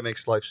 That's yeah. why it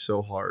makes life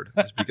so hard.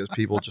 It's because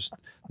people just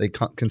they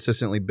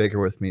consistently bicker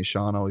with me.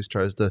 Sean always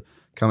tries to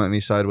come at me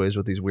sideways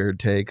with these weird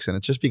takes, and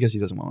it's just because he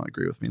doesn't want to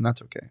agree with me, and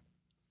that's okay.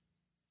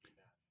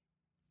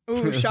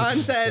 Ooh, Sean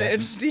said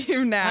it's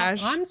Steve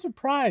Nash. I'm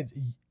surprised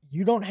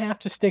you don't have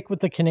to stick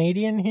with the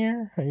Canadian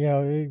here.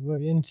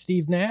 In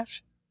Steve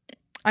Nash.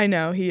 I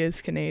know he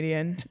is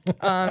Canadian.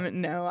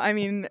 No, I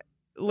mean,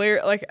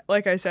 Larry,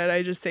 like I said,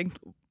 I just think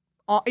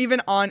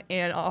even on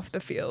and off the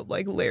field,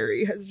 like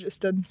Larry has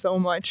just done so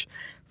much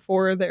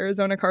for the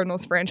Arizona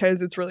Cardinals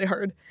franchise. It's really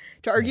hard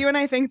to argue, and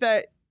I think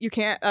that you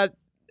can't.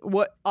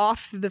 What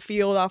off the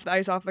field, off the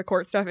ice, off the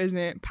court stuff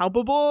isn't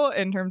palpable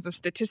in terms of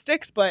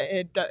statistics, but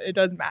it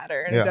does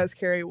matter and Yeah. it does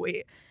carry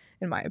weight,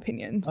 in my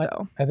opinion.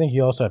 So I think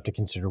you also have to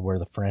consider where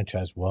the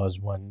franchise was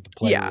when the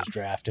player Yeah. was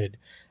drafted,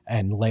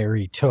 and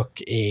Larry took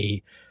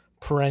a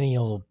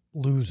perennial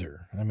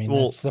loser. I mean,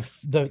 Well- that's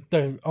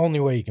the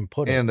only way you can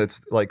put it. And it's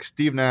like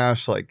Steve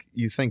Nash. Like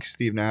you think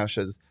Steve Nash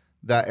is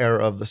that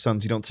era of the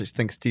Suns. You don't just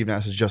think Steve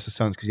Nash is just the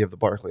Suns because you have the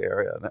Barkley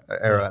era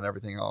and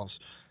everything else.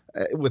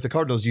 With the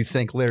Cardinals, you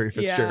think Larry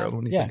Fitzgerald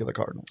when you think of the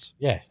Cardinals.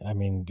 Yeah, I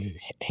mean,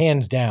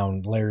 hands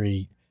down,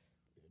 Larry,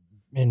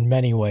 in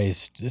many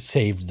ways,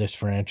 saved this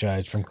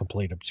franchise from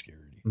complete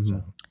obscurity. Mhm.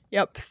 So.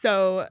 Yep.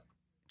 So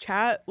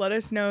chat, let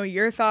us know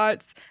your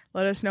thoughts.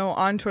 Let us know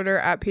on Twitter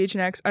at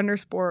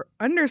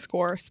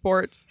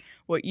PHNX_sports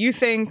what you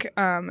think.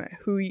 And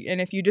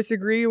if you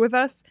disagree with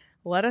us,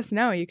 let us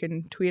know. You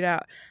can tweet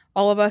out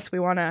all of us. We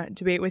want to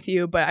debate with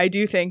you. But I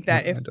do think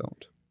that I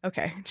don't.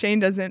 okay, Shane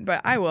doesn't,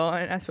 but I will,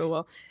 and Espo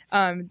will.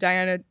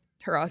 Diana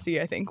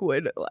Taurasi, I think,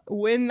 would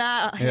win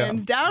that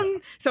hands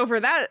down. So for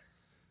that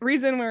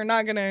reason, we're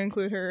not going to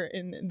include her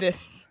in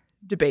this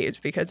debate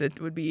because it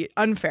would be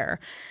unfair.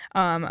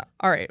 All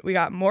right, we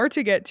got more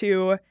to get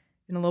to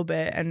in a little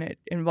bit, and it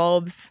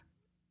involves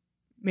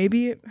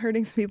maybe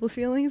hurting some people's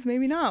feelings,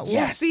 maybe not. We'll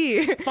Yes.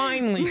 see.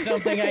 Finally,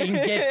 something I can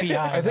get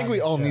behind. I think on we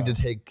the all show. need to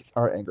take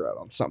our anger out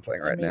on something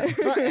right mean-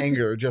 now. Not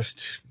anger,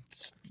 just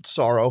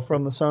sorrow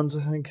from the Suns.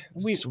 I think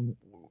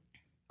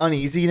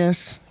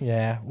uneasiness.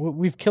 Yeah,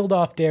 we've killed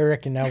off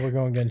Derek, and now we're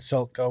going to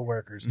insult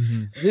coworkers.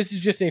 This is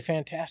just a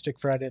fantastic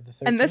Friday the 13th.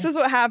 And this is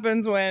what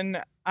happens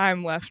when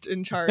I'm left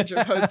in charge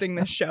of hosting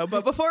this show.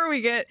 But before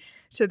we get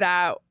to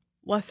that,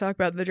 let's talk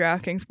about the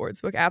DraftKings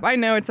Sportsbook app. I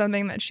know it's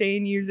something that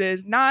Shane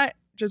uses not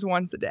just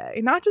once a day,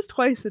 not just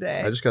twice a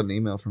day. I just got an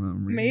email from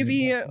him.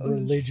 Maybe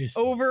religious.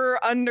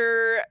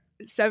 under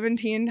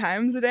 17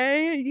 times a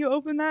day you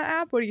open that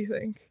app. What do you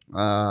think?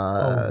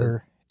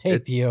 Over.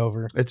 Take the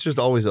over. It's just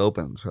always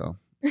open, so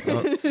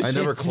I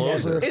never It's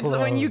close never- it. It's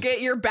when you Close.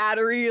 get your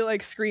battery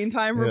like screen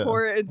time Yeah.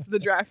 report. It's the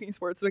DraftKings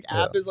Sportsbook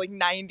app Yeah. is like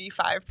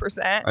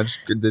 95%.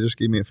 They just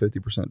gave me a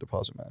 50%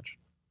 deposit match.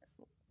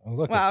 Oh,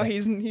 look at Wow, that.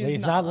 he's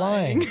not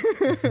lying.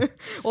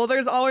 Well,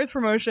 there's always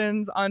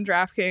promotions on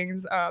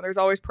DraftKings. There's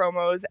always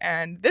promos,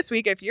 and this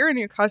week, if you're a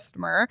new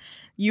customer,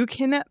 you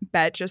can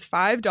bet just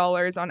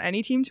 $5 on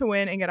any team to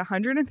win and get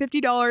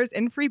 $150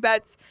 in free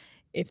bets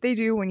if they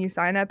do when you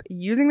sign up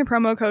using the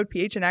promo code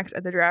PHNX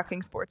at the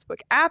DraftKings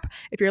Sportsbook app.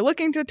 If you're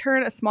looking to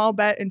turn a small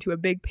bet into a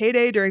big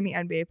payday during the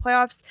NBA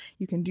playoffs,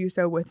 you can do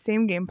so with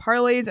same-game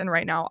parlays. And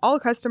right now, all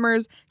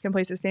customers can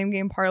place a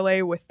same-game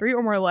parlay with 3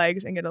 or more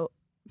legs and get a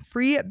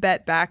free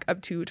bet back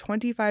up to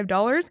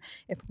 $25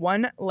 if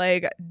one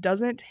leg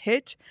doesn't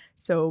hit.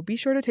 So be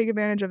sure to take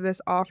advantage of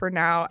this offer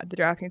now at the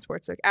DraftKings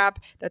Sportsbook app.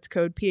 That's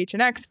code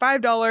PHNX,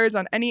 $5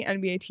 on any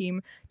NBA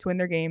team to win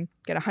their game.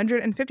 Get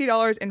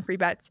 $150 in free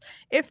bets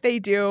if they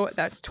do.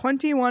 That's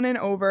 21 and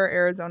over,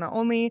 Arizona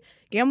only.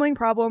 Gambling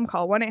problem?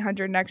 Call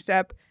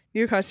 1-800-NEXT-STEP.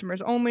 New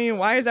customers only.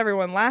 Why is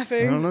everyone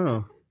laughing? I don't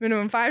know.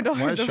 Minimum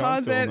 $5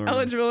 deposit.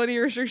 Eligibility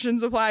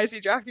restrictions apply. See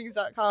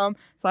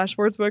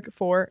DraftKings.com/sportsbook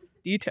for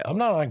details. I'm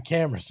not on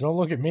camera, so don't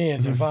look at me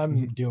as if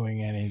I'm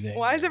doing anything.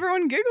 Why is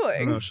everyone I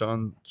giggling? don't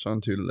know.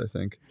 Sean tooted, I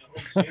think.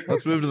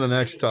 Let's move to the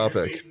next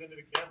topic.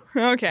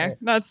 Okay,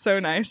 that's so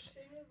nice.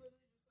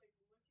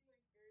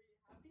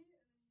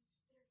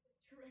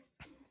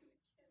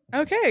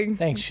 Okay,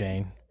 Thanks,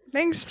 Shane.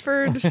 thanks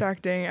for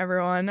distracting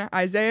everyone.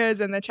 Isaiah is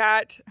in the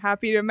chat.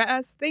 Happy to meet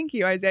us. Thank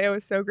you, Isaiah. It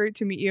was so great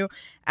to meet you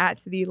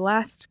at the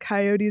last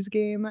Coyotes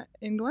game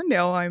in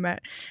Glendale. I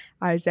met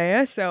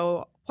Isaiah.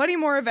 So plenty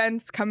more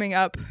events coming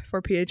up for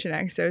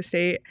PHNX. So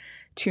stay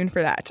tuned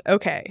for that.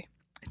 Okay,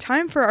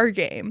 time for our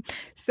game.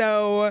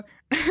 So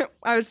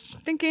I was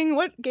thinking,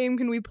 what game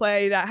can we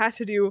play that has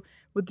to do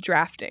with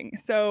drafting?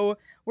 So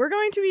we're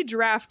going to be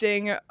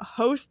drafting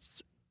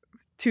hosts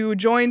to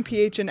join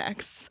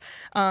PHNX.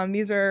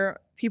 These are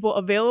people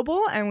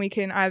available, and we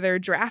can either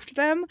draft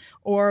them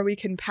or we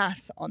can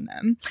pass on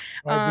them.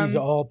 Are these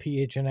all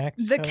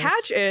PHNX? The hosts?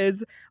 catch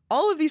is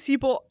all of these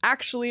people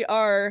actually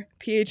are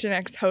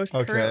PHNX hosts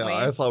Okay, currently.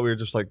 I thought we were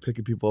just like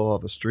picking people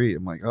off the street.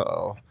 I'm like,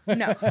 uh-oh.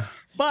 No,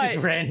 but Just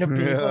random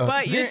people. Yeah.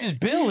 But This is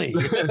Billy.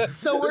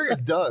 so we're This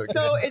is Doug.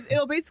 so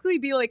it'll basically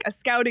be like a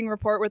scouting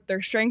report with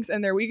their strengths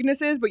and their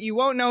weaknesses, but you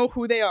won't know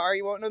who they are.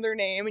 You won't know their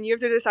name, and you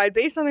have to decide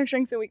based on their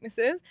strengths and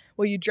weaknesses,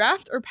 will you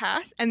draft or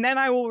pass? And then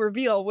I will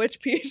reveal which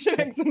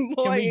PHNX Can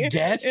employee we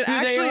guess it who they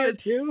actually are is.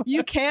 too?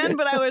 You can,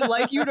 but I would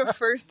like you to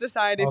first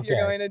decide if you're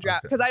Okay. going to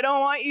draft, Okay. because I don't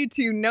want you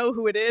to know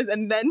who it is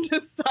and then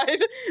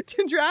decide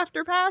to draft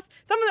or pass.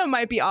 Some of them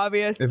might be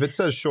obvious. If it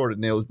says short, it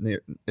narrows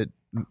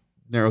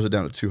it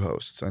down to two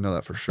hosts. I know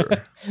that for sure.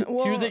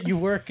 Two that you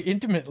work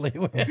intimately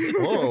with.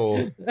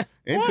 Whoa.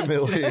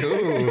 Intimately.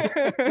 Ooh.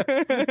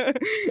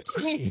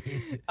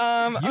 Jeez.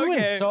 You Okay.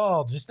 and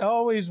Saul, just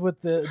always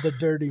with the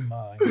dirty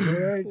mind.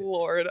 All right?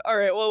 Lord. All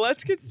right, well,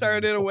 let's get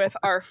started with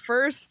our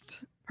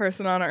first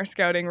person on our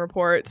scouting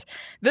report.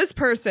 This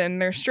person,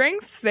 their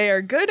strengths, they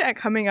are good at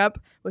coming up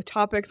with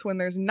topics when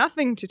there's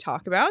nothing to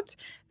talk about.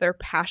 They're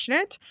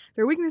passionate.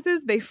 Their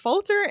weaknesses, they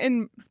falter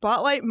in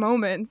spotlight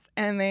moments,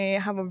 and they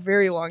have a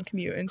very long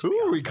commute into Who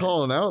the are we office.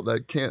 calling out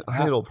that can't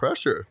handle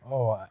pressure?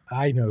 Oh,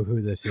 I know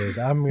who this is.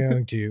 I'm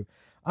going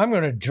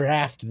to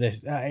draft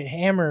this.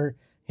 Hammer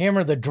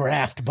the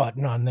draft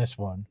button on this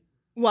one.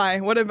 Why?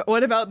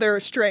 What about their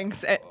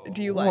strengths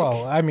do you like?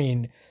 Well, I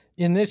mean,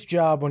 in this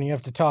job, when you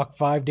have to talk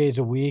 5 days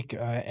a week,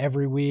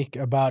 every week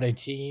about a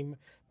team,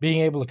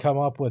 being able to come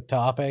up with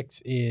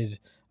topics is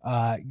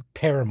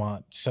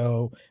paramount.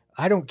 So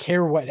I don't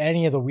care what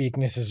any of the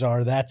weaknesses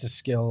are. That's a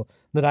skill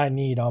that I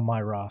need on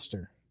my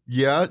roster.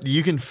 Yeah,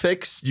 you can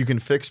fix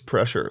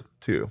pressure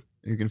too.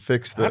 You can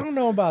fix I the don't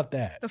know about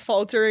that. The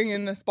faltering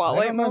in the I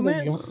spotlight don't know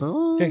that you moments.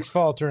 Oh. fix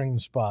faltering in the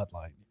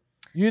spotlight.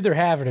 You either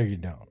have it or you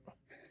don't.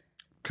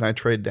 Can I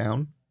trade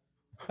down?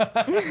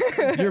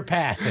 You're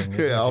passing. is what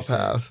Yeah, I'll you're saying.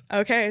 pass.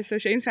 Okay, so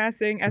Shane's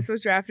passing. S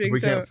was drafting. If we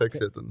so can't fix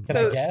it, then Can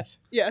So- I guess?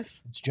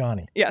 yes. It's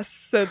Johnny. Yes,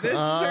 so this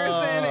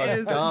person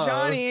is duh.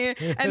 Johnny,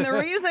 and the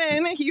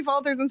reason he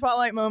falters in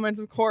spotlight moments,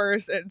 of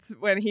course, it's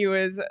when he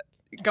was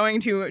going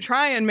to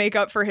try and make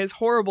up for his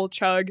horrible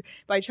chug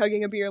by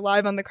chugging a beer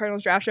live on the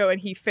Cardinals draft show, and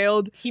he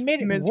failed. He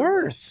made it Miserable.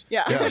 worse.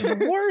 Yeah. Yeah. It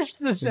was worse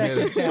the he made second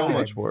it so time.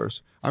 much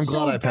worse. I'm So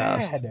glad I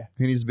passed. bad.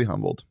 He needs to be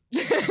humbled.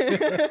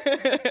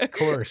 Of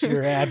course,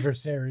 your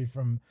adversary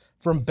from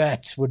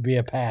Betts would be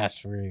a pass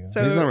for you.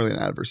 So- He's not really an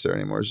adversary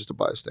anymore. He's just a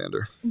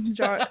bystander.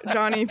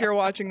 Johnny, if you're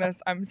watching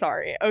this, I'm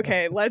sorry.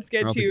 Okay, let's I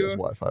get don't think he has to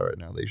Wi-Fi right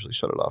now. They usually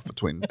shut it off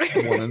between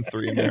 1 and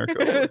 3 in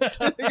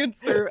Maricopa.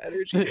 conserve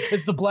energy.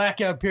 It's the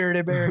blackout period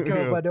in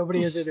Maricopa. Yeah.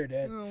 Nobody has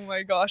internet. Oh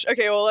my gosh.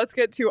 Okay, well, let's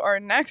get to our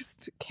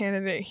next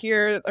candidate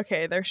here.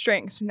 Okay, their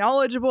strengths: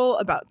 knowledgeable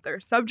about their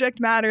subject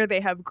matter. They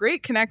have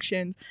great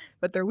connections,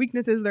 but their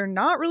weaknesses, they're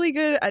not really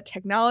good at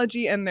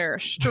technology, and they're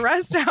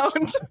stressed out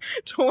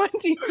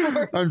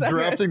 24/7. I'm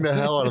drafting the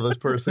hell out of this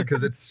person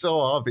because it's so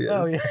obvious.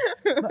 Oh yeah.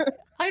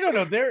 I don't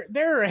know.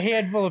 There are a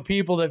handful of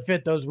people that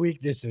fit those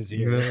weaknesses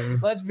here. Yeah.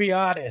 Let's be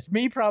honest.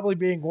 Me probably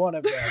being one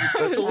of them.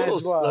 That's a little.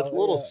 as well, That's a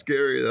little yeah.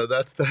 scary though.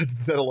 That's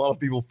that a lot of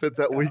people fit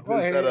that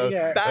weakness at a,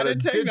 yeah. Bad at a at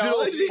digital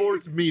technology.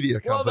 sports media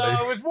Well, company.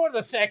 no, it was more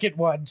the second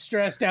one,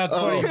 stressed out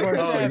Oh, 24/7.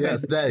 oh, yes,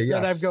 yes.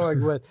 That I'm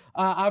going with.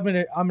 I'm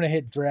gonna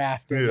hit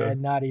draft and, Yeah.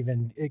 and not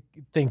even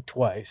think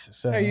twice.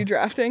 So Are you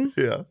drafting?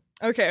 Yeah.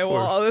 Okay, course.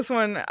 well, this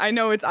one, I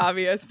know it's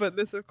obvious, but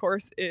this, of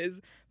course,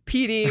 is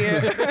PD.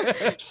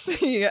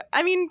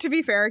 I mean, to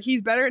be fair,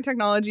 he's better at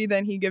technology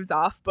than he gives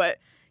off, but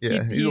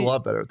Yeah, he's a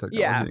lot better at technology.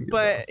 yeah, than you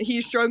but do.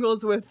 he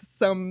struggles with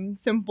some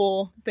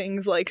simple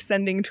things like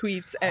sending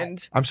tweets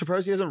and I'm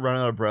surprised he hasn't run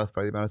out of breath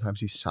by the amount of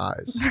times he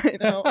sighs. I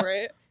know,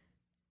 right?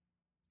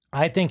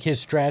 I think his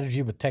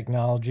strategy with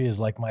technology is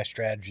like my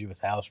strategy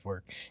with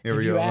housework. Here If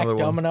we you go, act another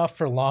dumb one. enough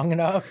for long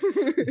enough,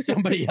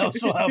 somebody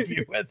else will help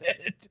you with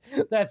it.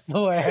 That's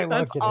the way I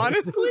That's look at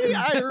honestly, it.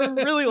 I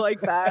really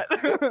like that.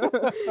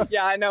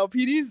 Yeah, I know.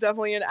 PD is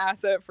definitely an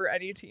asset for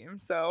any team.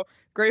 So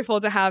grateful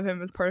to have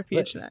him as part of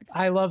But PHNX.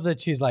 I love that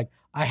she's like,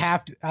 I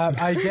have to.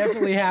 I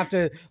definitely have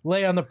to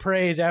lay on the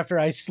praise after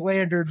I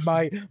slandered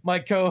my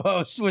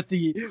co-host with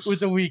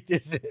the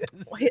weaknesses.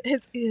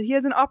 He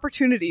has an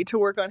opportunity to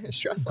work on his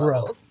stress Growth.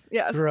 levels.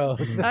 Yes, Growth.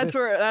 that's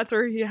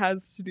where he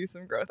has to do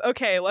some growth.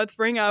 Okay, let's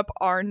bring up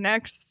our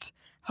next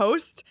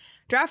host.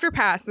 Draft or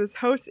pass. This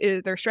host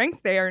is their strengths.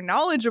 They are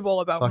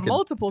knowledgeable about Fucking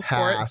multiple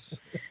sports.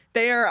 Pass.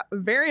 They are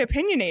very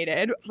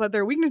opinionated, but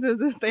their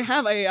weaknesses is they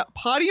have a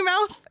potty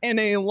mouth and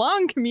a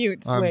long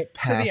commute I'm Wait,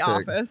 to the passing.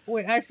 office.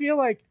 Wait, I feel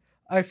like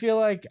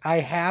I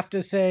have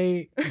to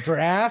say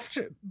draft,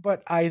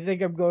 but I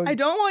think I'm going. I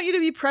don't want you to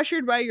be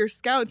pressured by your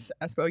scouts,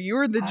 Espo. You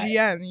are the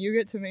GM. You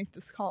get to make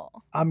this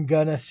call. I'm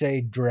gonna say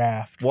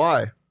draft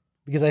Why?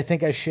 because I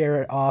think I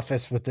share an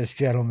office with this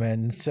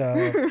gentleman. So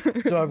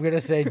I'm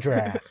gonna say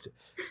draft.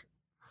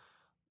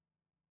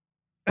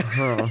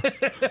 Huh.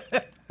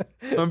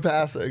 I'm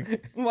passing.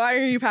 Why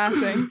are you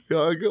passing?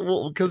 Yeah,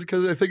 well, because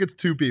I think it's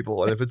two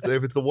people, and if it's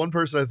the one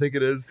person I think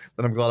it is,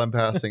 then I'm glad I'm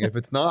passing. If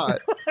it's not,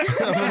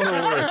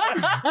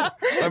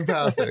 I'm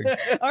passing.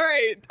 All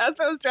right,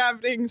 Espo's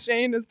drafting,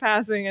 Shane is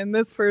passing, and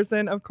this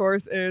person, of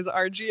course, is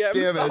our GM.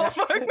 Damn it.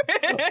 Saul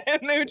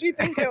McMahon. Who'd you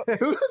think it was?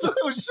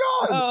 It was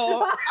Sean.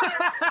 Oh,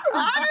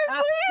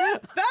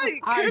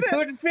 honestly, I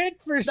could fit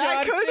for Sean.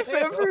 that could too.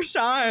 fit for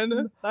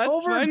Sean. That's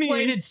Overinflated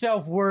funny.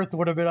 self-worth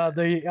would have been on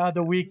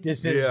the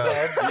weaknesses. Yeah,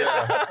 then.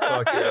 yeah,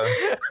 fuck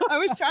yeah. I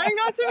was trying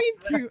not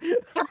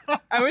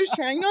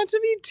to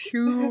be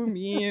too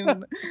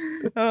mean.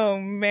 Oh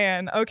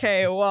man.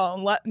 Okay.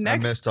 Well, I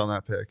next. missed on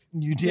that pick.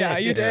 You did. Yeah,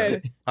 you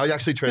did. I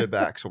actually traded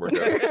back, so we're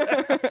good.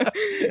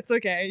 It's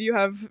okay. You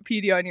have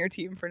PD on your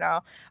team for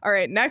now. All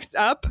right. Next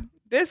up,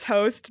 this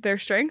host, their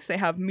strengths, they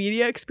have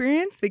media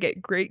experience. They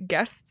get great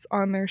guests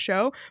on their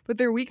show. But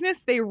their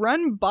weakness, they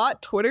run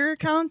bot Twitter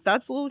accounts.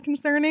 That's a little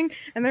concerning.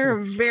 And they're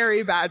a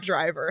very bad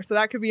driver. So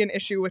that could be an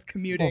issue with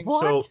commuting.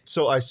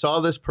 So I saw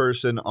this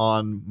person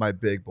on my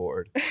big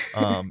board,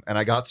 and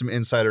I got some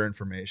insider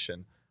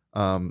information.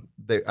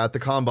 They at the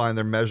combine,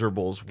 their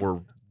measurables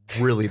were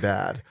really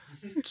bad,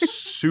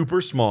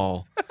 super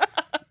small,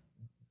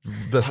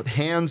 the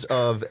hands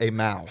of a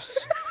mouse.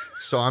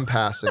 So I'm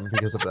passing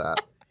because of that.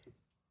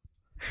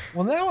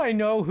 Well, now I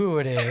know who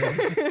it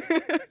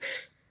is.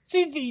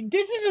 See,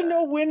 this is a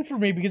no-win for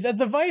me because as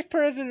the vice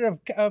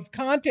president of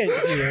content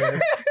here,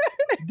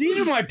 these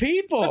are my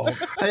people.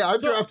 Hey,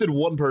 I've drafted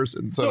one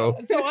person, so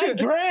I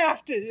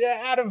draft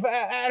out of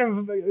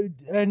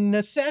a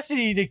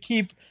necessity to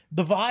keep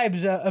the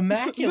vibes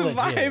immaculate.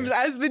 The vibes here.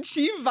 as the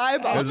chief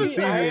vibe As a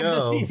officer. I am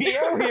the CVO.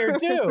 CVO here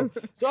too.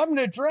 So I'm going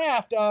to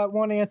draft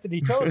one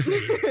Anthony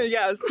Toshi.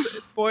 Yes,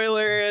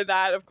 spoiler,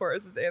 that of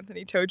course is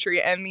Anthony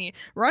Totri, and the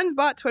runs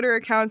bot Twitter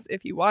accounts.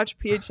 If you watch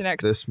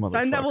PHNX This Sun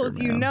motherfucker, Devils,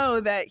 you man. know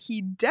that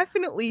he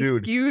definitely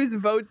Dude. skews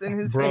votes in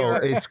his bro, favor.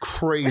 it's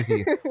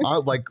crazy.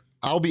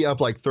 I'll be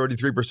up like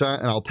 33%,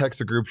 and I'll text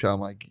the group chat. I'm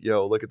like,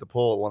 yo, look at the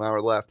poll, 1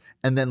 hour left.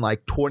 And then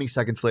like 20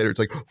 seconds later, it's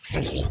like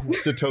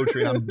to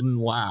Totri, and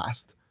I'm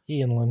last. He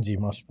and Lindsay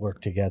must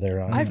work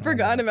together on. I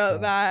forgot about so.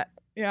 that.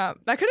 Yeah,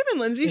 that could have been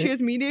Lindsay. She has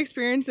media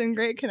experience and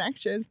great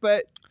connections,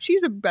 but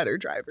she's a better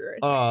driver.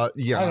 I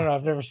think. Yeah. I don't know.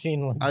 I've never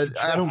seen Lindsay.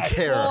 I don't drive.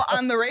 care. Well,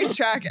 on the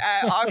racetrack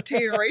at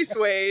Octane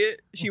Raceway,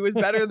 she was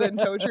better than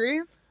Totri.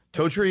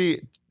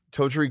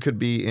 Totri could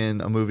be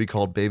in a movie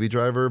called Baby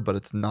Driver, but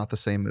it's not the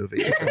same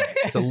movie.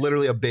 It's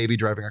literally a baby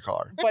driving a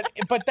car.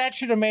 But that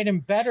should have made him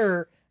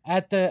better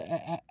at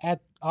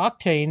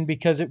Octane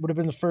because it would have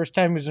been the first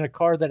time he was in a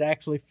car that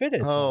actually fit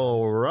his.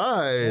 Oh, size.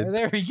 right.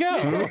 There we go.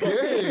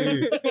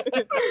 Okay.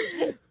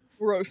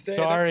 Roasted.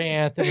 Sorry,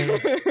 Anthony.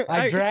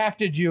 I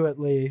drafted you at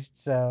least.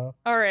 So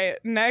All right,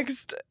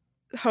 next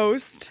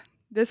host.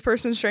 This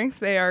person's strengths,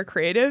 they are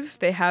creative.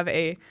 They have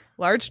a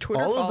large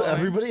Twitter following.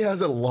 Everybody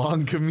has a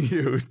long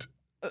commute.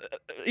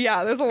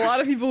 Yeah, there's a lot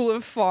of people who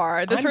live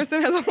far. This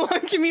person has a long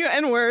commute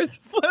and wears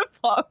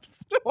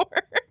flip-flops to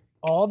work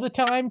all the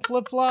time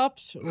flip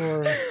flops,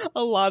 or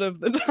a lot of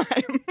the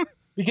time.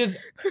 because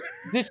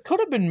this could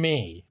have been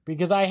me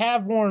because I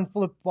have worn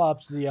flip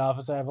flops to the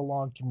office. I have a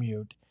long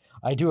commute.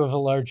 I do have a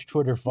large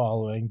Twitter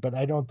following, but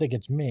I don't think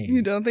it's me.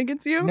 You don't think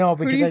it's you? No,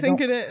 Who because do you I think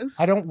don't- it is?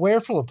 I don't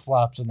wear flip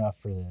flops enough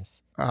for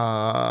this.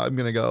 I'm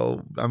gonna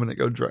go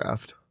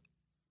draft.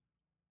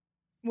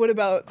 What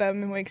about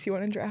them makes you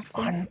want to draft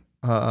them?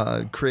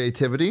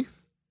 Creativity.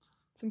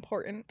 It's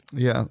important.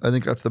 Yeah, I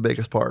think that's the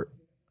biggest part.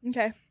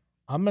 Okay.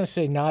 I'm going to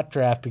say not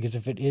draft because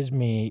if it is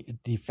me,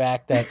 the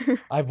fact that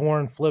I've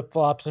worn flip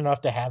flops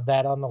enough to have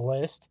that on the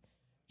list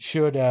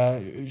should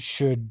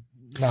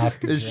not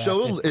be.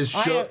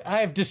 I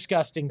have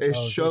disgusting toes.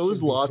 It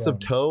shows lots of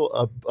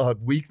toe a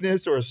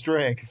weakness or a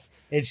strength.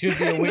 It should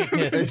be a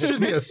weakness. It should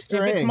be a If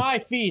strength. it's my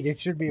feet, it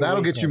should be a That'll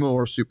weakness. get you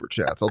more super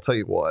chats. I'll tell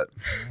you what.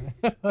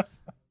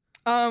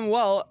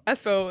 Well,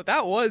 Espo,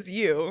 that was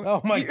you.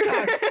 Oh my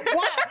God.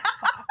 What?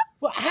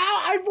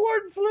 How? I've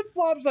worn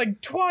flip-flops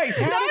like twice.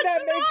 How did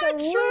that make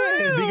the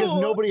list? Because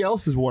nobody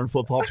else has worn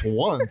flip flops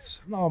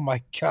once. Oh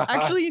my God.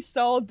 Actually,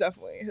 Saul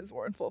definitely has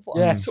worn flip-flops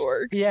Yes. to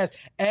work. Yes,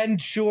 and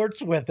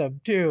shorts with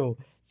them too.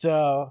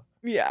 So,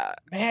 Yeah.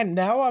 man,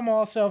 now I'm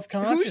all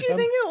self-conscious. Who do you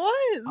think it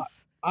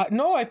was?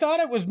 No, I thought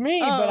it was me,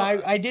 but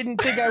Oh. I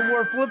didn't think I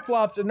wore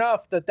flip-flops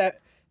enough that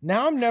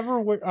now I'm never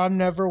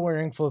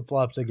wearing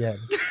flip-flops again.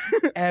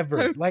 Ever.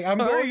 I'm I'm going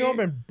sorry. home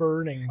and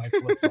burning my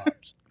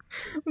flip-flops.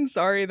 I'm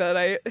sorry that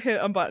I hit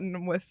a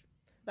button with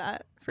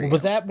that. For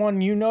Was you. that one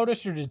you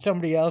noticed, or did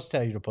somebody else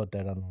tell you to put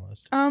that on the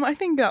list? I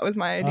think that was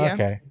my idea.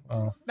 Okay.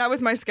 That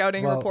was my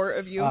scouting Well, report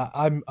of you.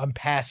 I'm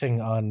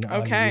passing on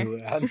Okay.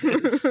 you on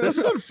this. This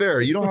is unfair.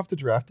 You don't have to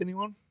draft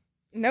anyone.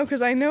 No,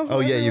 because I know. Who Oh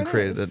yeah, you everyone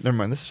created is. it. Never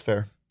mind. This is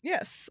fair.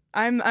 Yes,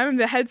 I'm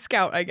the head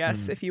scout, I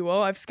guess, if you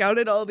will. I've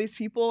scouted all these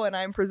people, and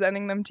I'm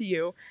presenting them to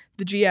you,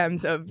 the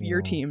GMs of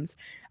your Mm. teams.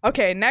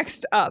 Okay,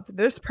 next up,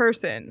 this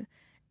person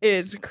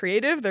is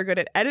creative. They're good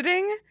at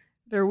editing.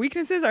 Their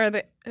weaknesses are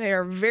that they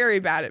are very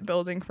bad at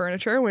building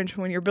furniture, which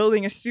when you're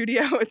building a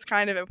studio, it's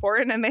kind of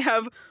important. And they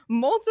have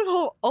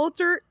multiple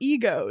alter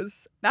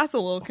egos. That's a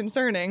little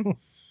concerning.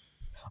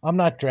 I'm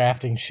not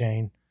drafting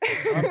Shane.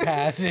 I'm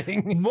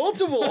passing.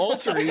 Multiple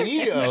alter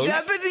egos.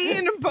 Jeopardy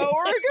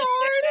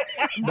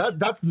Beauregard,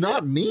 That's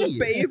not me.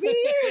 baby.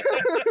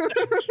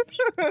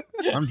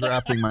 I'm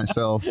drafting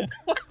myself,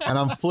 and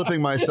I'm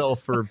flipping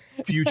myself for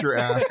future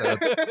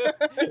assets.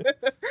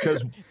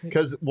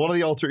 Because one of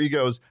the alter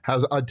egos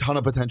has a ton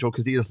of potential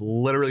because he is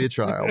literally a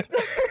child.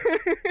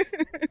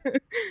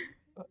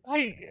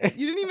 You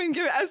didn't even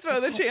give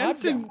Espo the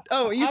chance I'm- to.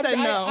 Oh, you said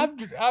no.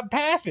 I'm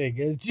passing.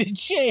 It's just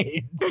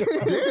Shane.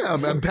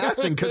 Damn, I'm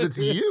passing because it's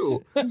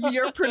you.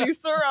 Your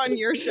producer on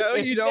your show.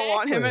 You don't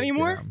want him Exactly.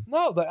 anymore. Damn.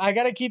 No, I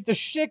got to keep the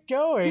shit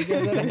going.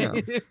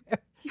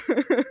 All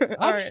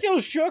I'm right. still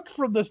shook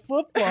from this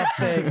flip flop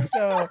thing.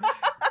 So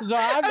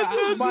I'm, That's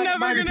what's never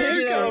gonna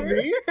picks are-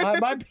 recover.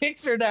 my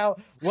picks are now.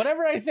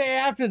 Whatever I say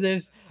after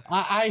this,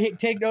 I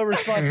take no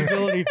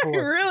responsibility for.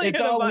 You really It's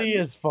hit a all button.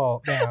 Leah's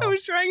fault now. I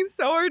was trying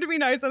so hard to be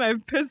nice, and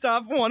I've pissed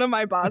off one of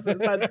my bosses.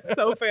 That's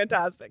so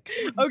fantastic.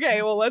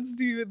 Okay, well, let's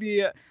do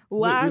the Wait,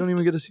 last. we don't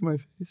even get to see my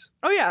face.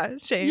 Oh yeah,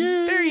 Shane.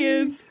 There he Yay.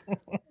 is.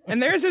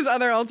 And there's his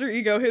other alter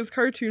ego, his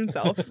cartoon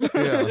self.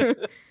 Yeah.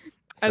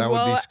 As That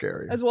well would be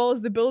scary. as well as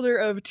the builder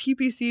of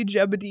TPC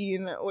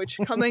Jebedine, which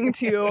coming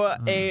to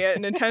a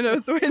Nintendo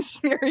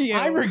Switch near you.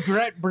 I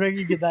regret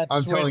bringing you that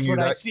I'm Switch telling you when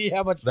I that- see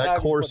how much That time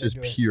you course put is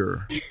into it.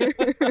 pure.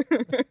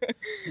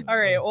 All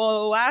right.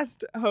 Well,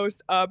 last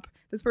host up,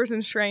 this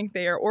person's strength.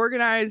 They are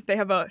organized. They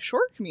have a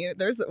short commute.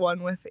 There's the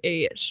one with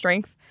a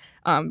strength.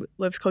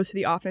 Lives close to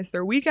the office.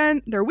 Their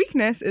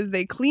weakness is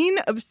they clean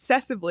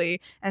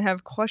obsessively and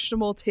have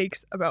questionable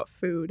takes about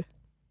food.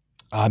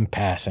 I'm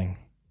passing.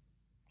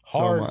 So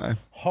am I.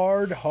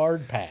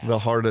 Hard pass. The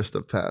hardest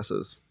of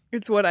passes.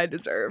 It's what I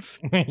deserve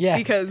yes.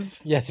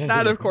 because Yes, it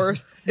that, of is.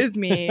 course, is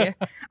me.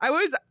 I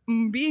was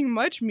being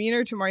much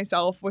meaner to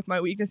myself with my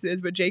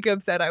weaknesses, but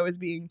Jacob said I was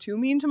being too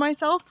mean to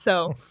myself.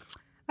 So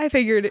I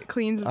figured it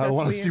cleans. I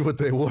want to see what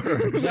they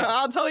were.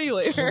 I'll tell you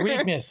later.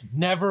 Weakness.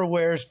 Never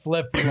wears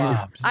flip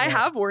flops. I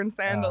have worn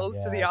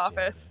sandals to the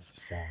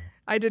office.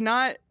 I did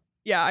not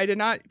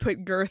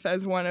put Girth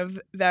as one of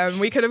them.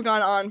 We could have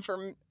gone on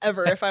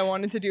forever if I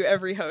wanted to do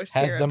every host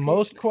Has here. the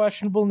most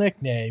questionable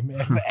nickname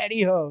of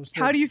any host.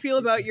 How do you feel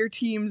about your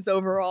teams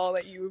overall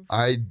that you've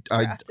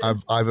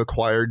drafted? I've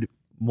acquired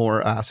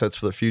more assets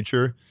for the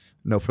future.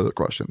 No further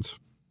questions.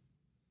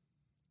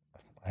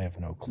 I have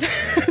no clue.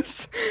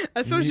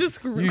 I suppose You-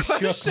 just you shook me.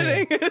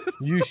 questioning his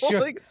You whole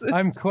shook. existence.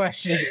 I'm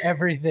questioning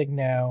everything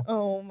now.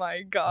 Oh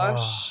my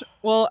gosh.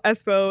 Well,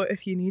 Espo,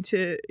 if you need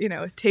to,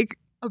 take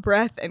a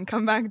breath and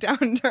come back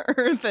down to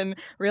earth and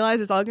realize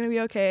it's all going to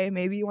be okay,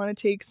 maybe you want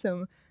to take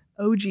some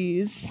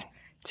OGs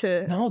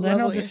to No, then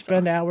level I'll just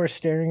spend hours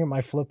staring at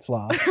my flip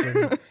flops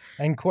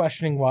and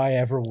questioning why I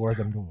ever wore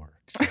them to work.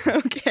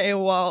 Okay,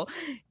 well,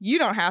 you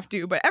don't have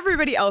to, but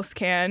everybody else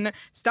can.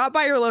 Stop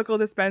by your local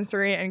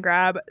dispensary and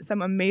grab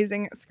some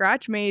amazing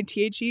scratch-made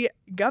THC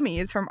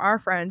gummies from our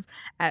friends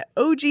at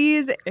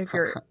OG's. If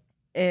you're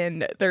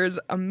and there's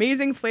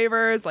amazing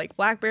flavors like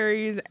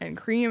blackberries and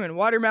cream and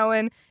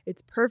watermelon.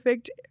 It's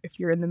perfect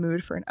if you're in the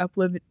mood for an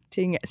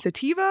uplifting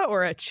sativa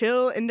or a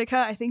chill indica.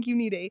 I think you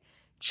need a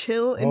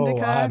chill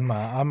indica.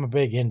 I'm a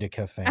big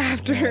indica fan.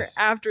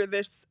 after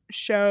this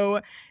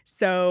show.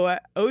 So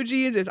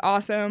OG's is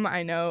awesome.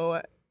 I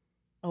know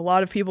a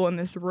lot of people in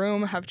this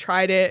room have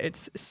tried it.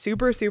 It's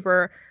super,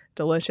 super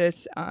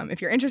delicious.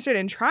 If you're interested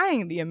in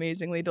trying the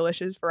amazingly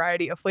delicious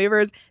variety of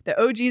flavors that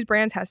OG's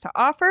Brands has to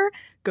offer,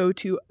 go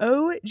to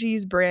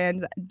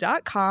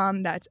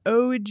ogsbrands.com. That's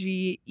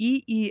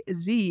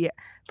OGEEZ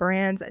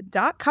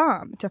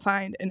brands.com to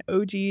find an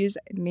OG's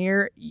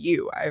near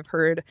you. I've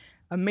heard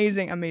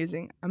amazing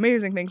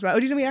things about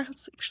OGs, and we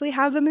actually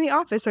have them in the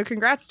office. So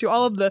congrats to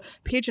all of the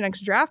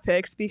PHNX draft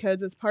picks,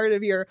 because as part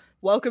of your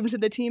welcome to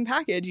the team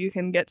package, you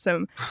can get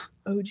some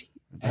OGs.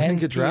 I didn't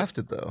get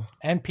drafted though.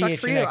 And Sucks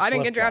for you. I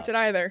didn't get drafted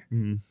either.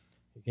 Mm.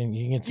 You can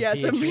get some Yeah,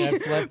 some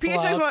PHNX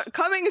flip-flops. PHNX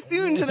coming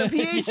soon to the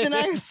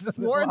PHNX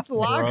Sports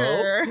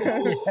Locker.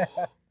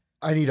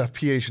 I need a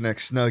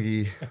PHNX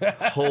Snuggie.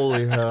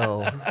 Holy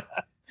hell.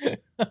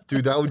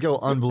 Dude, that would go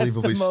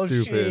unbelievably That's the most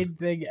stupid. shade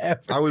thing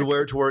ever. I would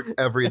wear it to work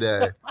every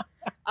day.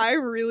 I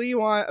really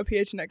want a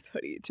PHNX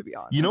hoodie, to be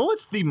honest. You know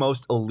what's the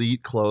most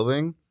elite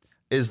clothing?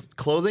 Is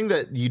clothing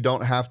that you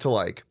don't have to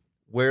like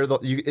wear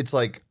it's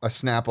like a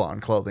snap-on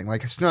clothing,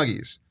 like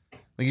Snuggies.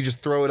 Like you just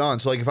throw it on.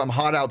 So like if I'm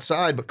hot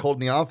outside but cold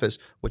in the office,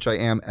 which I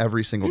am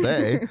every single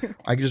day,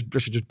 I should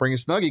just bring a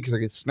Snuggie because I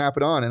can snap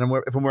it on. And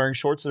if I'm wearing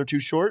shorts that are too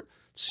short,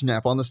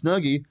 snap on the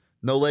Snuggie.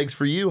 No legs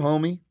for you,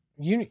 homie.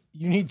 You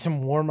need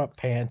some warm-up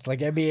pants, like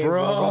NBA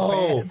Bro.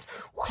 warm-up pants.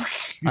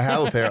 I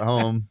have a pair at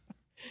home.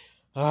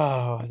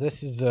 Oh,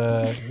 this has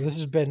been. This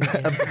has been...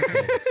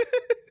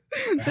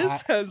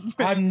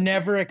 I'm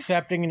never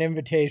accepting an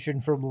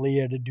invitation from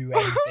Leah to do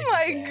anything. Oh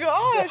my again.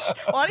 gosh.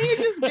 Why don't you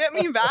just get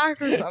me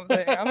back or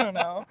something? I don't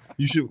know.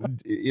 You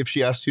should, if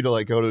she asks you to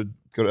like go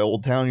to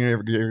Old Town,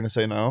 you're gonna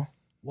say no.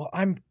 Well,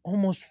 I'm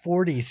almost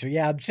 40, so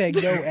yeah, I'm saying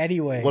no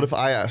anyway. What if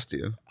I asked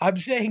you? I'm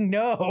saying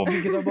no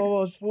because I'm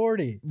almost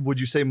 40. Would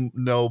you say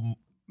no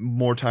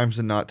more times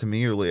than not to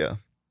me or Leah?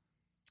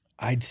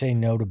 I'd say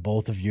no to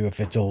both of you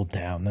if it's Old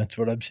Town. That's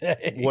what I'm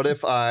saying. What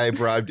if I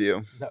bribed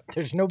you? No,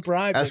 there's no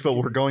bribe. Espo,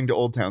 we're going to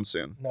Old Town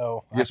soon.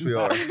 No. Yes, we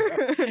are.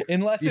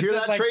 Unless You it's hear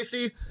at that, like,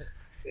 Tracy?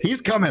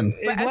 He's coming.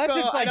 But unless Espo,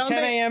 it's I like don't 10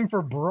 think- a.m.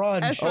 for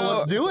brunch. Espo- Oh,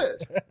 let's do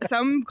it.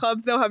 Some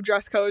clubs, they'll have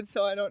dress codes,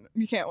 so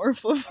you can't wear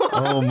flip-flops.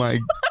 Oh my.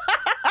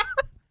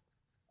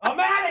 I'm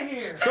out of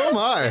here. So am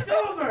I. It's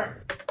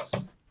over.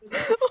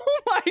 Oh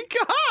my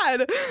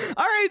god!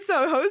 All right,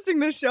 so hosting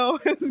this show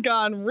has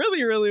gone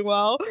really, really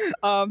well.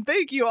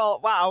 Thank you all.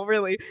 Wow,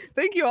 really.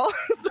 Thank you all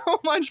so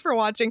much for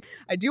watching.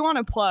 I do want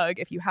to plug,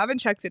 if you haven't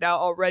checked it out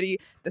already,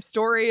 The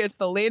Story. It's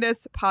the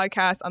latest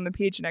podcast on the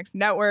PHNX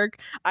network.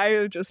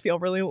 I just feel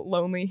really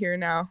lonely here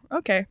now.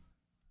 Okay,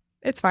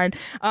 it's fine.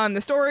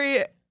 The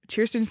Story.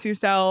 Kirsten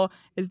Susel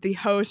is the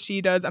host.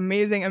 She does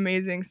amazing,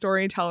 amazing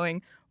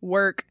storytelling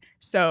work.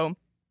 So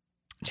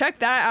check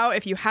that out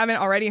if you haven't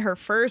already. Her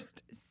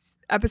first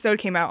episode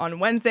came out on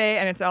Wednesday,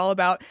 and it's all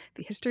about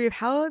the history of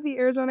how the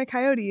Arizona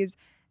Coyotes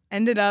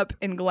ended up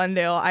in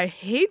Glendale. I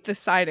hate the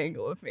side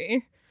angle of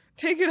me.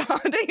 Take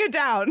it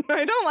down.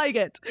 I don't like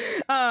it.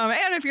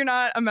 And if you're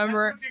not a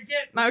member,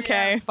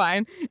 okay,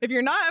 fine. If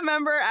you're not a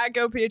member at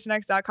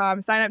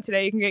gophnx.com, sign up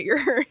today. You can get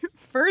your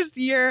first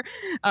year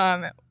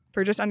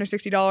for just under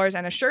 $60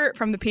 and a shirt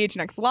from the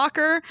PHNX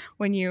Locker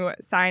when you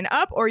sign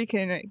up, or you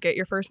can get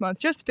your first month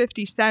just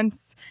 50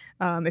 cents.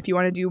 If you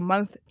want to do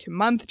month to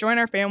month, join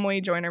our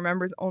family, join our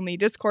members only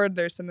Discord.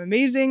 There's some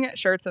amazing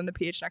shirts on the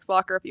PHNX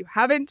Locker if you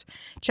haven't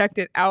checked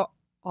it out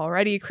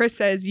already. Chris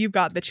says, you've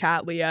got the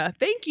chat, Leah.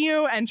 Thank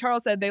you. And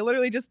Charles said they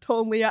literally just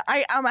told Leah,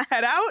 I am a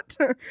head out,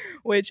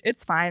 which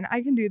it's fine.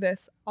 I can do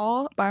this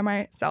all by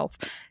myself.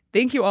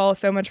 Thank you all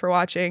so much for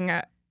watching.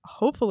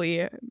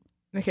 Hopefully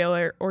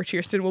Michaela or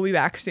Kirsten will be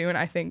back soon.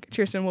 I think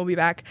Kirsten will be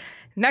back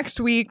next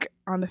week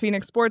on the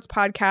Phoenix Sports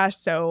Podcast.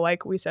 So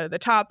like we said at the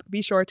top,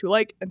 be sure to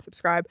like and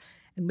subscribe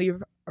and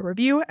leave a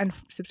review and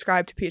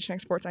subscribe to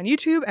PHNX Sports on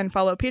YouTube and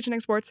follow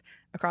PHNX Sports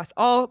across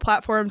all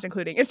platforms,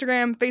 including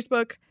Instagram,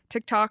 Facebook,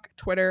 TikTok,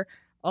 Twitter,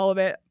 all of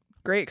it.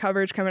 Great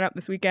coverage coming up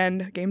this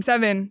weekend. Game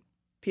 7,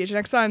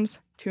 PHNX Suns.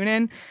 Tune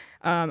in.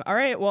 All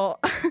right. Well,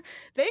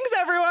 thanks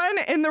everyone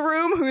in the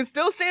room who's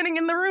still standing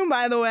in the room,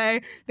 by the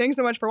way. Thanks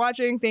so much for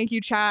watching. Thank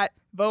you, chat.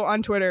 Vote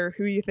on Twitter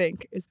who you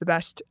think is the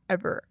best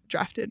ever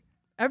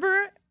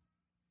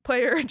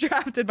player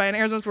drafted by an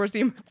Arizona sports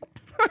team.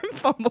 I'm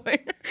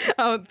fumbling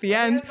out the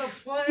end. Come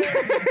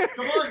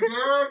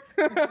on,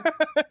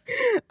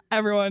 Garrett.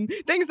 Everyone,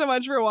 thanks so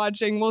much for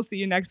watching. We'll see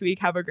you next week.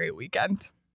 Have a great weekend.